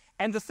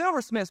 And the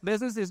silversmith's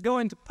business is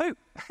going to poop.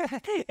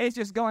 It's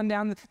just going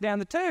down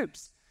the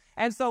tubes.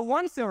 And so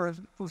one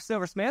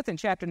silversmith in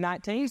chapter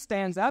 19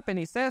 stands up and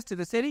he says to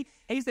the city,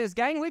 he says,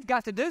 gang, we've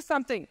got to do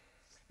something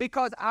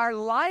because our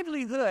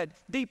livelihood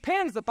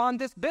depends upon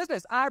this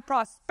business. Our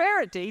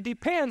prosperity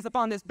depends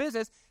upon this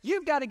business.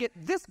 You've got to get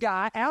this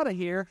guy out of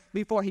here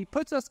before he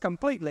puts us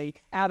completely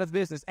out of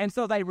business. And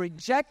so they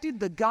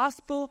rejected the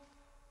gospel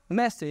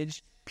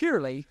message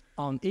purely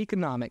on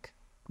economic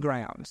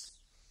grounds.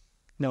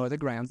 No other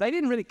grounds. They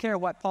didn't really care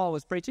what Paul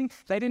was preaching.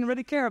 They didn't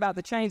really care about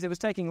the change that was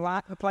taking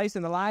place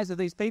in the lives of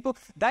these people.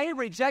 They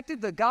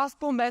rejected the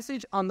gospel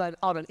message on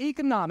an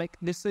economic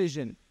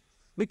decision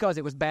because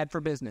it was bad for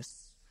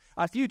business.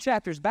 A few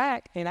chapters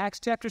back in Acts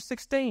chapter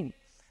 16,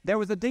 there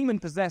was a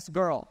demon-possessed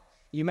girl.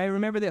 You may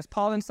remember this.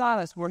 Paul and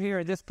Silas were here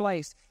at this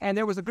place, and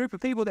there was a group of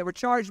people that were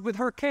charged with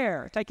her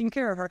care, taking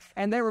care of her,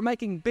 and they were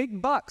making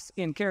big bucks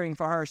in caring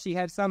for her. She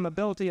had some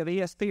ability of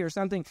ESP or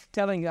something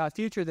telling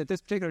future that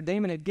this particular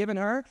demon had given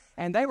her,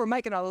 and they were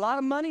making a lot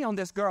of money on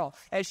this girl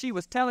as she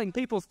was telling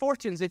people's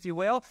fortunes, if you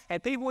will,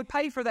 and people would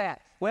pay for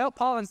that. Well,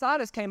 Paul and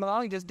Silas came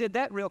along and just did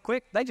that real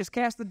quick. They just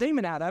cast the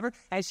demon out of her,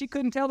 and she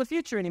couldn't tell the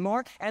future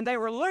anymore, and they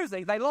were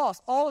losing. They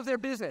lost all of their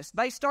business.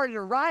 They started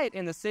a riot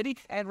in the city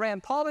and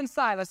ran Paul and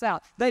Silas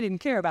out. They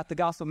didn't care about the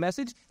gospel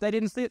message. They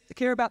didn't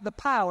care about the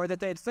power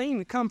that they had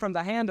seen come from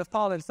the hand of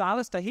Paul and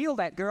Silas to heal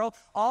that girl.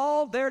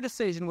 All their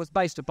decision was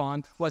based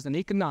upon was an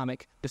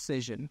economic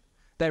decision.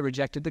 They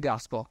rejected the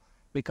gospel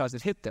because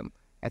it hit them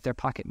at their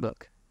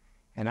pocketbook.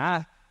 And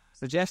I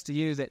suggest to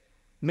you that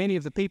many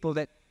of the people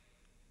that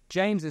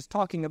James is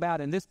talking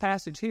about in this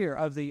passage here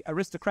of the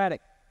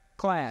aristocratic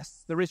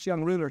class, the rich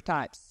young ruler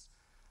types,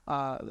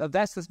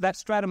 that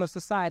stratum of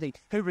society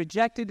who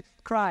rejected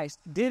Christ,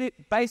 did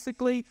it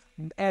basically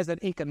as an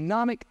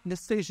economic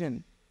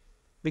decision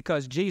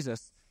because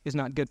Jesus is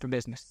not good for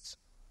business.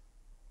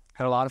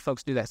 And a lot of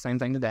folks do that same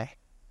thing today.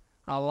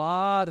 A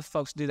lot of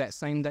folks do that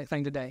same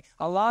thing today.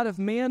 A lot of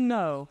men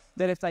know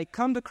that if they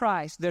come to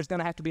Christ, there's going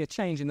to have to be a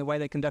change in the way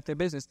they conduct their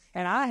business.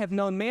 And I have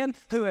known men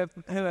who have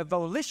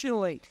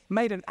volitionally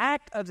made an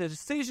act of the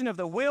decision of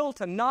the will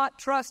to not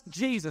trust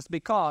Jesus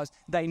because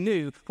they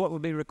knew what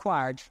would be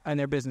required in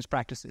their business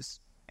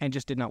practices and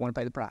just did not want to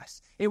pay the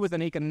price. It was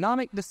an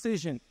economic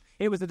decision.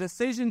 It was a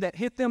decision that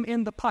hit them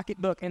in the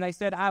pocketbook, and they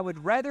said, I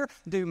would rather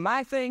do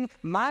my thing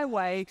my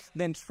way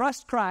than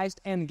trust Christ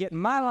and get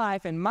my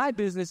life and my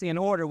business in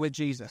order with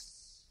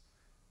Jesus.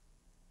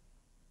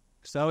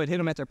 So it hit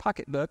them at their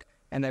pocketbook,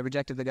 and they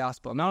rejected the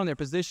gospel. Not on their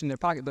position, their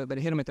pocketbook, but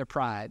it hit them at their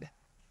pride.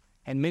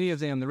 And many of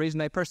them, the reason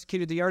they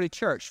persecuted the early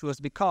church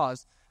was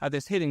because of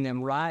this hitting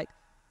them right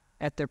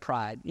at their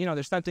pride. You know,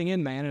 there's something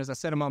in man, as I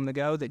said a moment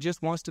ago, that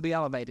just wants to be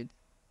elevated.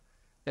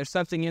 There's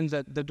something in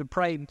the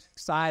depraved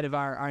side of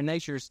our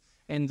natures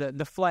and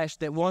the flesh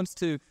that wants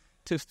to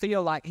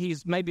feel like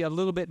he's maybe a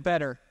little bit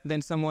better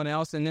than someone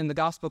else. And then the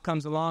gospel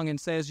comes along and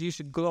says you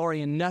should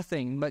glory in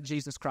nothing but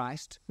Jesus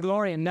Christ.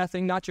 Glory in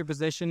nothing, not your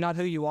position, not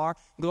who you are.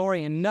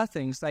 Glory in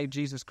nothing save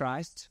Jesus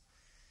Christ.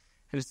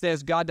 And it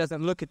says God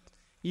doesn't look at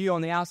you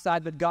on the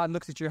outside, but God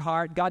looks at your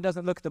heart. God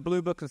doesn't look at the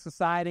blue book of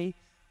society.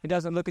 He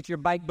doesn't look at your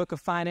bank book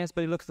of finance,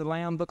 but he looks at the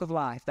Lamb book of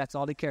life. That's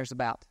all he cares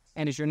about.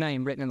 And is your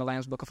name written in the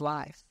Lamb's book of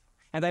life.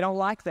 And they don't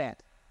like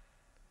that.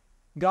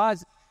 God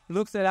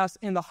looks at us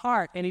in the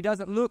heart, and he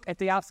doesn't look at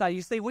the outside.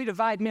 You see, we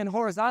divide men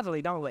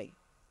horizontally, don't we?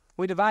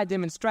 We divide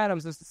them in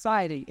stratums of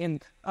society,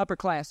 in upper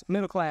class,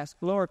 middle class,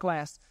 lower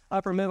class,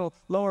 upper middle,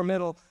 lower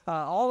middle,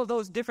 all of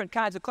those different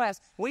kinds of class.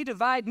 We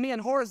divide men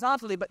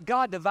horizontally, but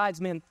God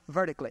divides men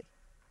vertically.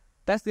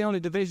 That's the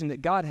only division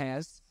that God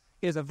has,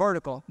 is a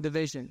vertical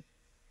division.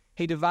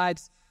 He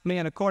divides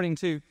men according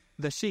to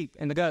the sheep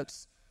and the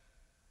goats,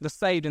 the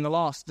saved and the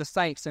lost, the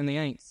saints and the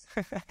ain'ts.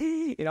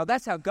 You know,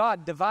 that's how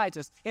God divides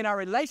us in our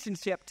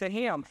relationship to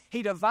him.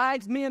 He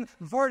divides men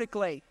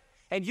vertically.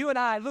 And you and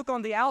I look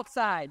on the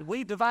outside.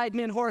 We divide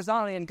men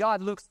horizontally, and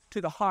God looks to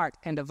the heart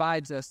and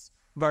divides us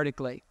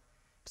vertically.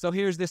 So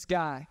here's this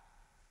guy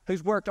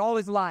who's worked all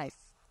his life.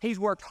 He's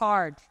worked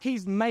hard.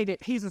 He's made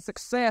it. He's a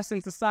success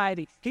in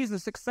society. He's a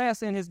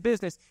success in his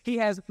business. He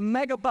has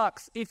mega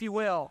bucks, if you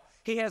will.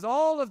 He has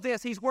all of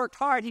this. He's worked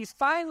hard. He's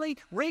finally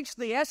reached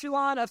the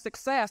echelon of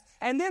success.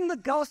 And then the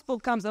gospel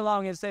comes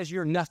along and says,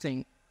 you're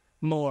nothing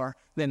more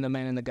than the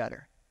man in the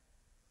gutter.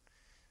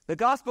 The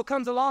gospel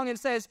comes along and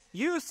says,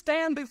 you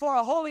stand before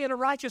a holy and a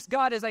righteous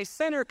God as a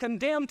sinner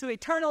condemned to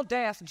eternal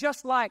death,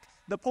 just like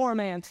the poor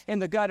man in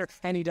the gutter.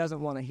 And he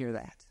doesn't want to hear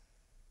that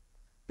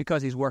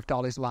because he's worked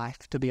all his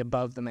life to be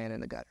above the man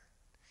in the gutter.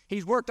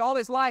 He's worked all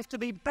his life to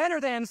be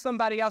better than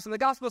somebody else. And the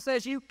gospel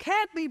says you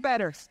can't be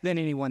better than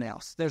anyone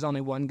else. There's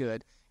only one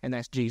good, and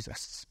that's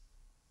Jesus.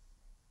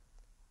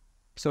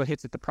 So it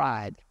hits at the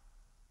pride,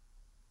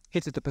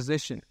 hits at the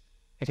position,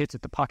 it hits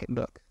at the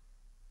pocketbook.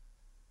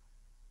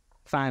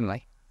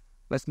 Finally,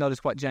 let's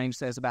notice what James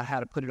says about how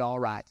to put it all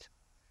right.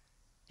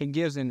 He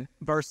gives in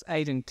verse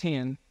 8 and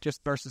 10,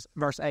 just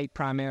verse 8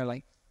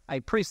 primarily, a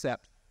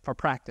precept for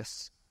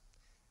practice.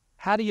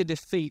 How do you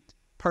defeat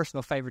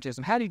personal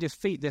favoritism? How do you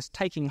defeat this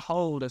taking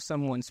hold of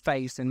someone's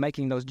face and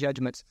making those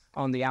judgments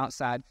on the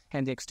outside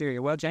and the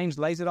exterior? Well, James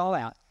lays it all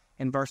out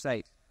in verse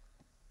 8.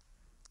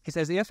 He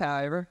says, if,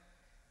 however,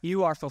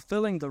 you are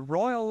fulfilling the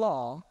royal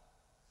law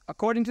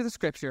according to the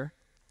Scripture,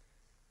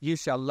 you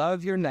shall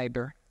love your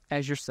neighbor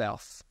as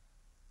yourself.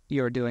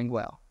 You are doing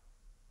well.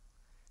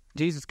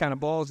 Jesus kind of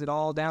boils it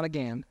all down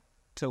again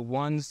to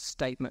one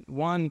statement,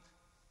 one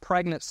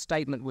pregnant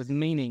statement with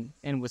meaning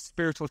and with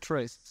spiritual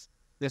truths.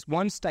 This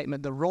one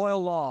statement, the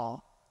royal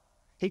law,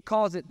 he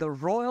calls it the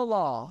royal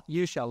law,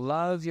 you shall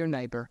love your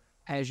neighbor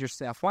as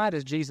yourself. Why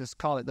does Jesus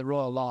call it the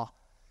royal law?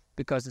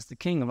 Because it's the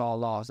king of all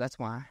laws, that's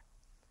why.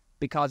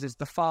 Because it's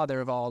the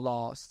father of all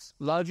laws.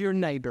 Love your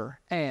neighbor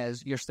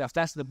as yourself.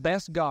 That's the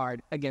best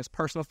guard against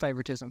personal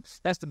favoritism.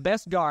 That's the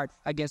best guard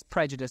against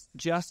prejudice,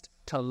 just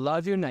to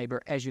love your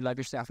neighbor as you love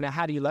yourself. Now,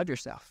 how do you love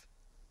yourself?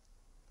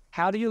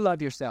 How do you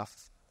love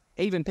yourself?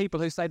 Even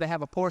people who say they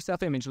have a poor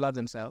self-image love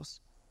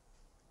themselves.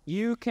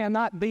 You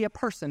cannot be a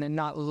person and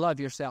not love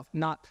yourself,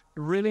 not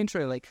really and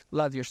truly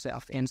love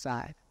yourself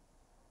inside.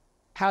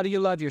 How do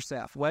you love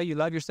yourself? Well, you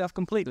love yourself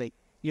completely.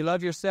 You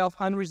love yourself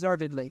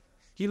unreservedly.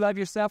 You love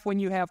yourself when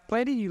you have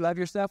plenty. You love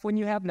yourself when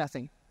you have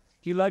nothing.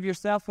 You love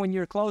yourself when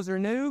your clothes are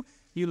new.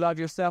 You love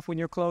yourself when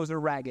your clothes are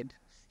ragged.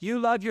 You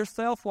love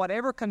yourself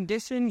whatever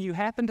condition you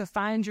happen to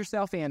find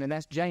yourself in, and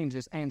that's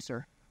James's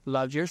answer.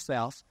 Love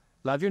yourself,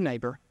 love your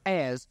neighbor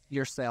as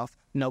yourself,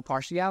 no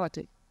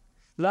partiality.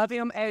 Love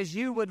him as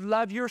you would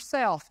love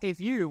yourself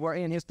if you were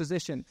in his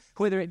position.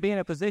 Whether it be in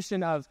a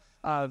position of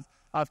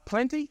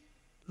plenty,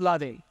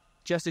 love him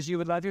just as you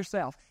would love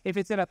yourself. If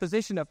it's in a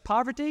position of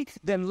poverty,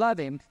 then love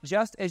him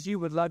just as you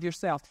would love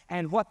yourself.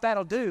 And what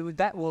that'll do,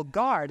 that will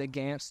guard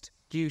against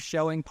you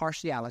showing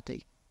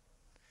partiality.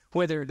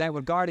 Whether that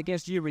would guard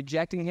against you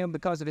rejecting him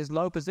because of his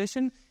low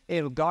position,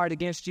 it'll guard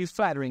against you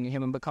flattering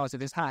him because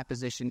of his high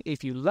position,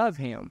 if you love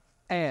him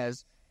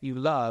as you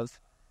love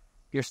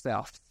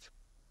yourself.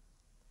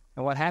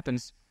 And what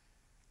happens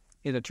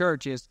in the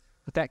church is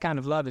that kind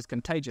of love is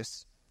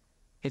contagious.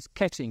 It's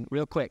catching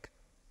real quick.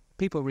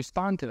 People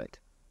respond to it.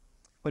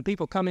 When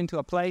people come into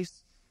a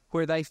place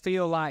where they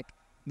feel like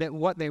that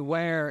what they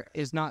wear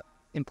is not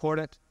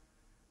important,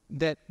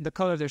 that the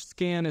color of their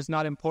skin is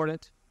not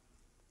important,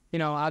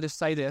 I'll just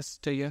say this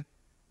to you.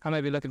 I may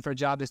be looking for a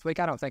job this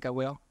week. I don't think I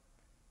will.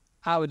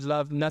 I would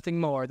love nothing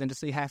more than to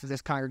see half of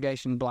this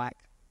congregation black.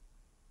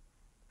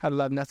 I'd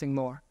love nothing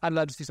more. I'd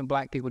love to see some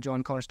black people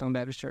join Cornerstone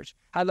Baptist Church.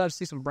 I'd love to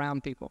see some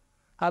brown people.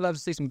 I'd love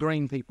to see some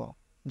green people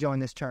join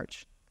this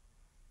church.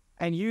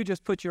 And you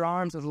just put your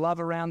arms of love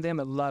around them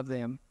and love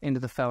them into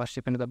the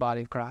fellowship, into the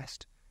body of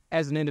Christ,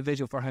 as an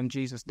individual for whom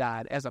Jesus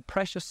died, as a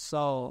precious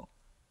soul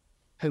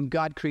whom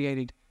God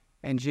created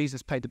and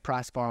Jesus paid the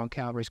price for on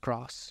Calvary's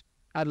cross.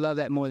 I'd love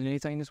that more than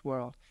anything in this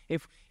world.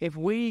 If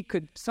we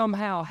could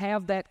somehow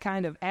have that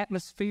kind of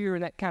atmosphere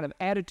and that kind of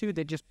attitude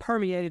that just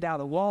permeated out of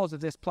the walls of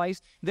this place,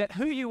 that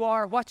who you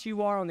are, what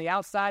you are on the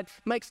outside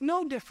makes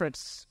no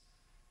difference,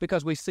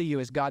 because we see you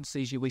as God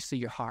sees you. We see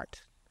your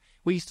heart.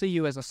 We see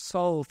you as a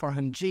soul for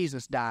whom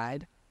Jesus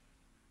died.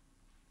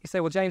 You say,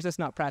 well, James, that's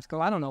not practical.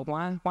 I don't know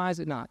why. Why is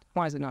it not?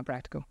 Why is it not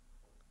practical?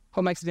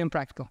 What makes it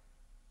impractical?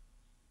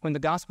 When the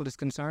gospel is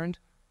concerned,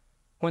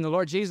 when the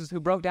Lord Jesus, who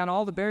broke down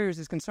all the barriers,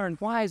 is concerned,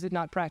 why is it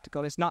not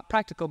practical? It's not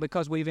practical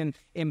because we've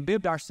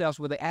imbibed ourselves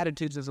with the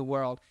attitudes of the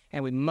world,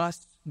 and we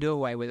must do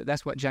away with it.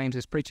 That's what James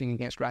is preaching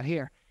against right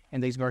here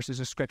in these verses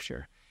of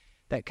Scripture.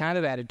 That kind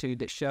of attitude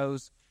that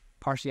shows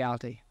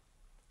partiality.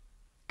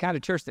 The kind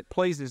of church that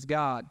pleases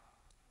God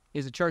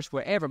is a church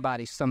where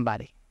everybody's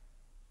somebody.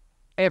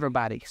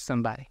 Everybody's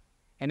somebody.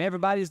 And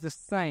everybody's the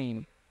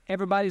same.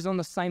 Everybody's on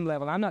the same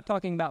level. I'm not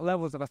talking about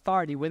levels of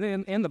authority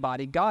in the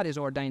body. God has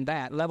ordained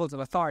that. Levels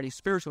of authority,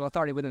 spiritual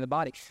authority within the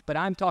body. But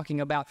I'm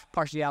talking about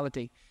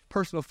partiality,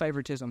 personal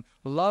favoritism,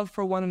 love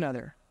for one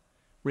another,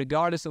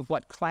 regardless of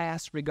what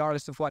class,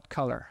 regardless of what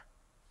color.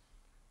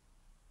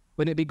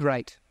 Wouldn't it be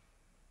great?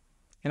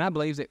 And I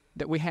believe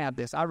that we have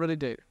this. I really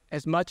do.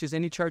 As much as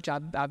any church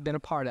I've been a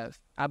part of,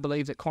 I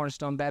believe that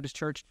Cornerstone Baptist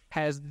Church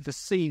has the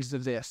seeds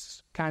of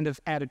this kind of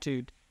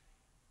attitude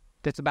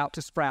that's about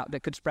to sprout,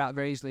 that could sprout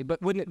very easily.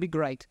 But wouldn't it be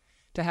great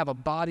to have a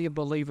body of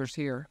believers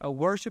here, a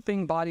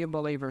worshiping body of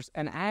believers,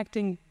 an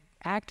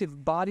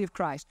active body of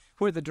Christ,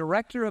 where the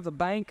director of the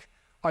bank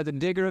or the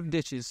digger of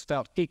ditches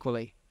felt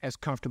equally as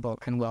comfortable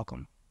and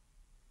welcome?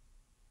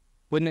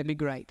 Wouldn't it be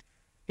great?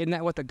 Isn't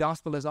that what the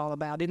gospel is all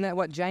about? Isn't that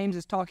what James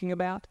is talking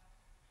about?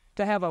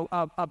 To have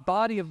a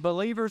body of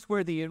believers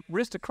where the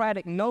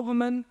aristocratic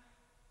nobleman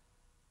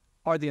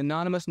or the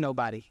anonymous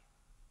nobody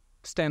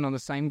stand on the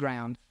same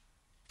ground,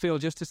 feel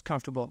just as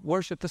comfortable,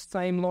 worship the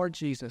same Lord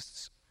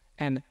Jesus,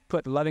 and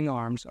put loving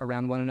arms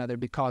around one another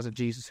because of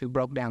Jesus, who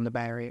broke down the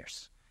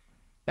barriers.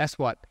 That's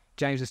what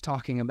James is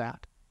talking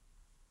about.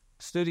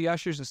 Studi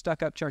ushers and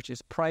stuck-up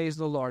churches, praise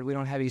the Lord. We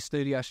don't have any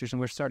studi ushers, and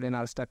we're certainly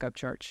not a stuck-up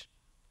church.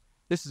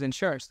 This is in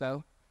church,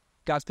 though.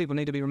 God's people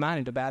need to be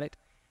reminded about it,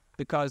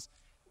 because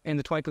in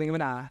the twinkling of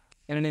an eye,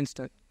 in an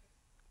instant,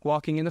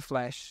 walking in the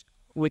flesh,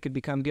 we could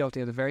become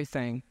guilty of the very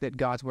thing that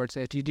God's Word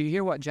says. Do you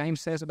hear what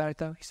James says about it,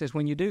 though? He says,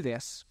 when you do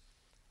this,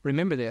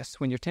 remember this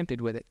when you're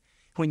tempted with it.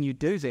 When you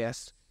do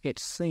this,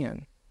 it's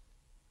sin.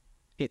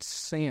 It's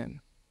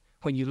sin.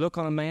 When you look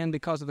on a man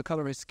because of the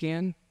color of his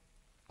skin,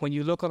 when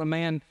you look on a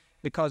man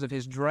because of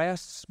his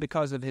dress,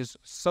 because of his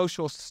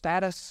social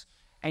status,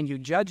 and you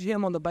judge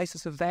him on the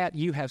basis of that,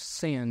 you have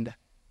sinned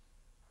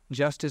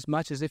just as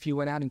much as if you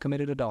went out and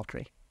committed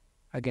adultery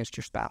against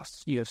your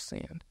spouse. You have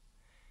sinned.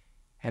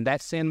 And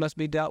that sin must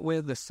be dealt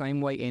with the same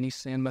way any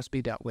sin must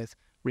be dealt with.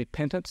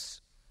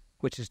 Repentance,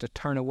 which is to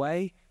turn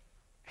away,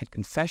 and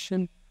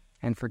confession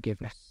and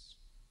forgiveness.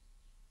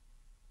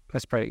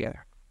 Let's pray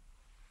together.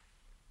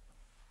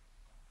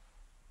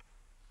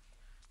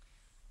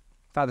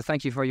 Father,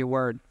 thank you for your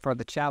word, for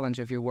the challenge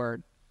of your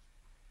word.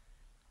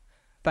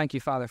 Thank you,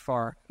 Father,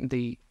 for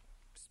the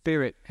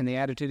spirit and the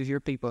attitude of your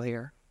people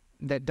here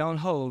that don't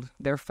hold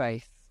their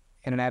faith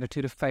in an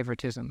attitude of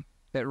favoritism,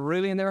 that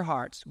really in their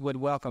hearts would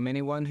welcome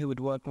anyone who would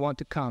want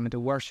to come and to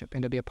worship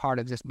and to be a part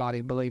of this body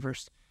of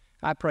believers.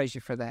 I praise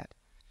you for that.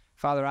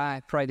 Father,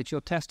 I pray that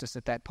you'll test us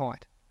at that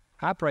point.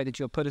 I pray that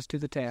you'll put us to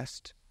the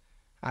test.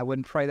 I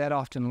wouldn't pray that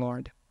often,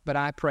 Lord, but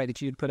I pray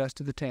that you'd put us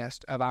to the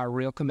test of our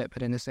real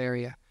commitment in this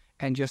area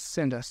and just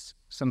send us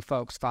some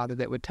folks, Father,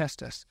 that would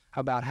test us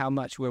about how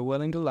much we're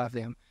willing to love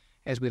them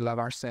as we love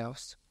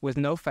ourselves, with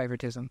no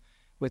favoritism,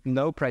 with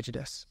no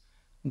prejudice.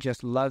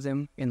 Just love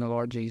them in the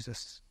Lord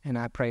Jesus. And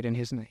I prayed in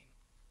his name.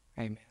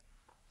 Amen.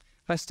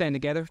 Let's stand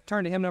together.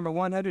 Turn to hymn number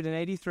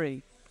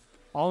 183.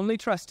 Only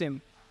trust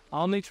him.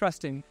 Only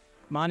trust him.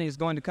 Monty is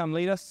going to come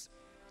lead us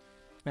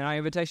in our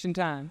invitation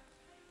time.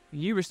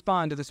 You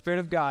respond to the Spirit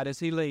of God as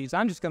he leads.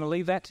 I'm just going to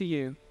leave that to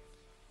you.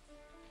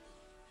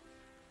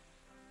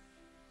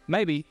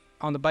 Maybe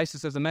on the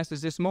basis of the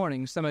message this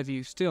morning, some of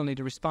you still need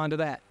to respond to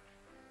that.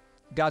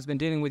 God's been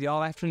dealing with you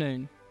all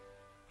afternoon.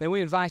 Then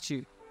we invite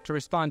you to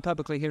respond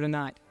publicly here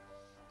tonight.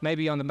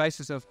 Maybe on the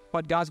basis of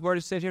what God's Word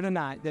has said here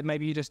tonight, that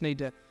maybe you just need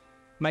to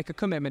make a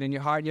commitment in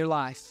your heart and your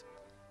life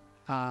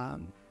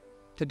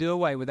to do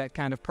away with that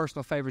kind of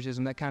personal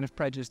favoritism, that kind of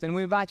prejudice. Then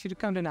we invite you to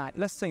come tonight.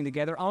 Let's sing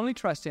together. Only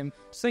trust him.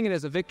 Sing it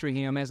as a victory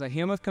hymn, as a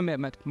hymn of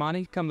commitment.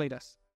 Monty, come lead us.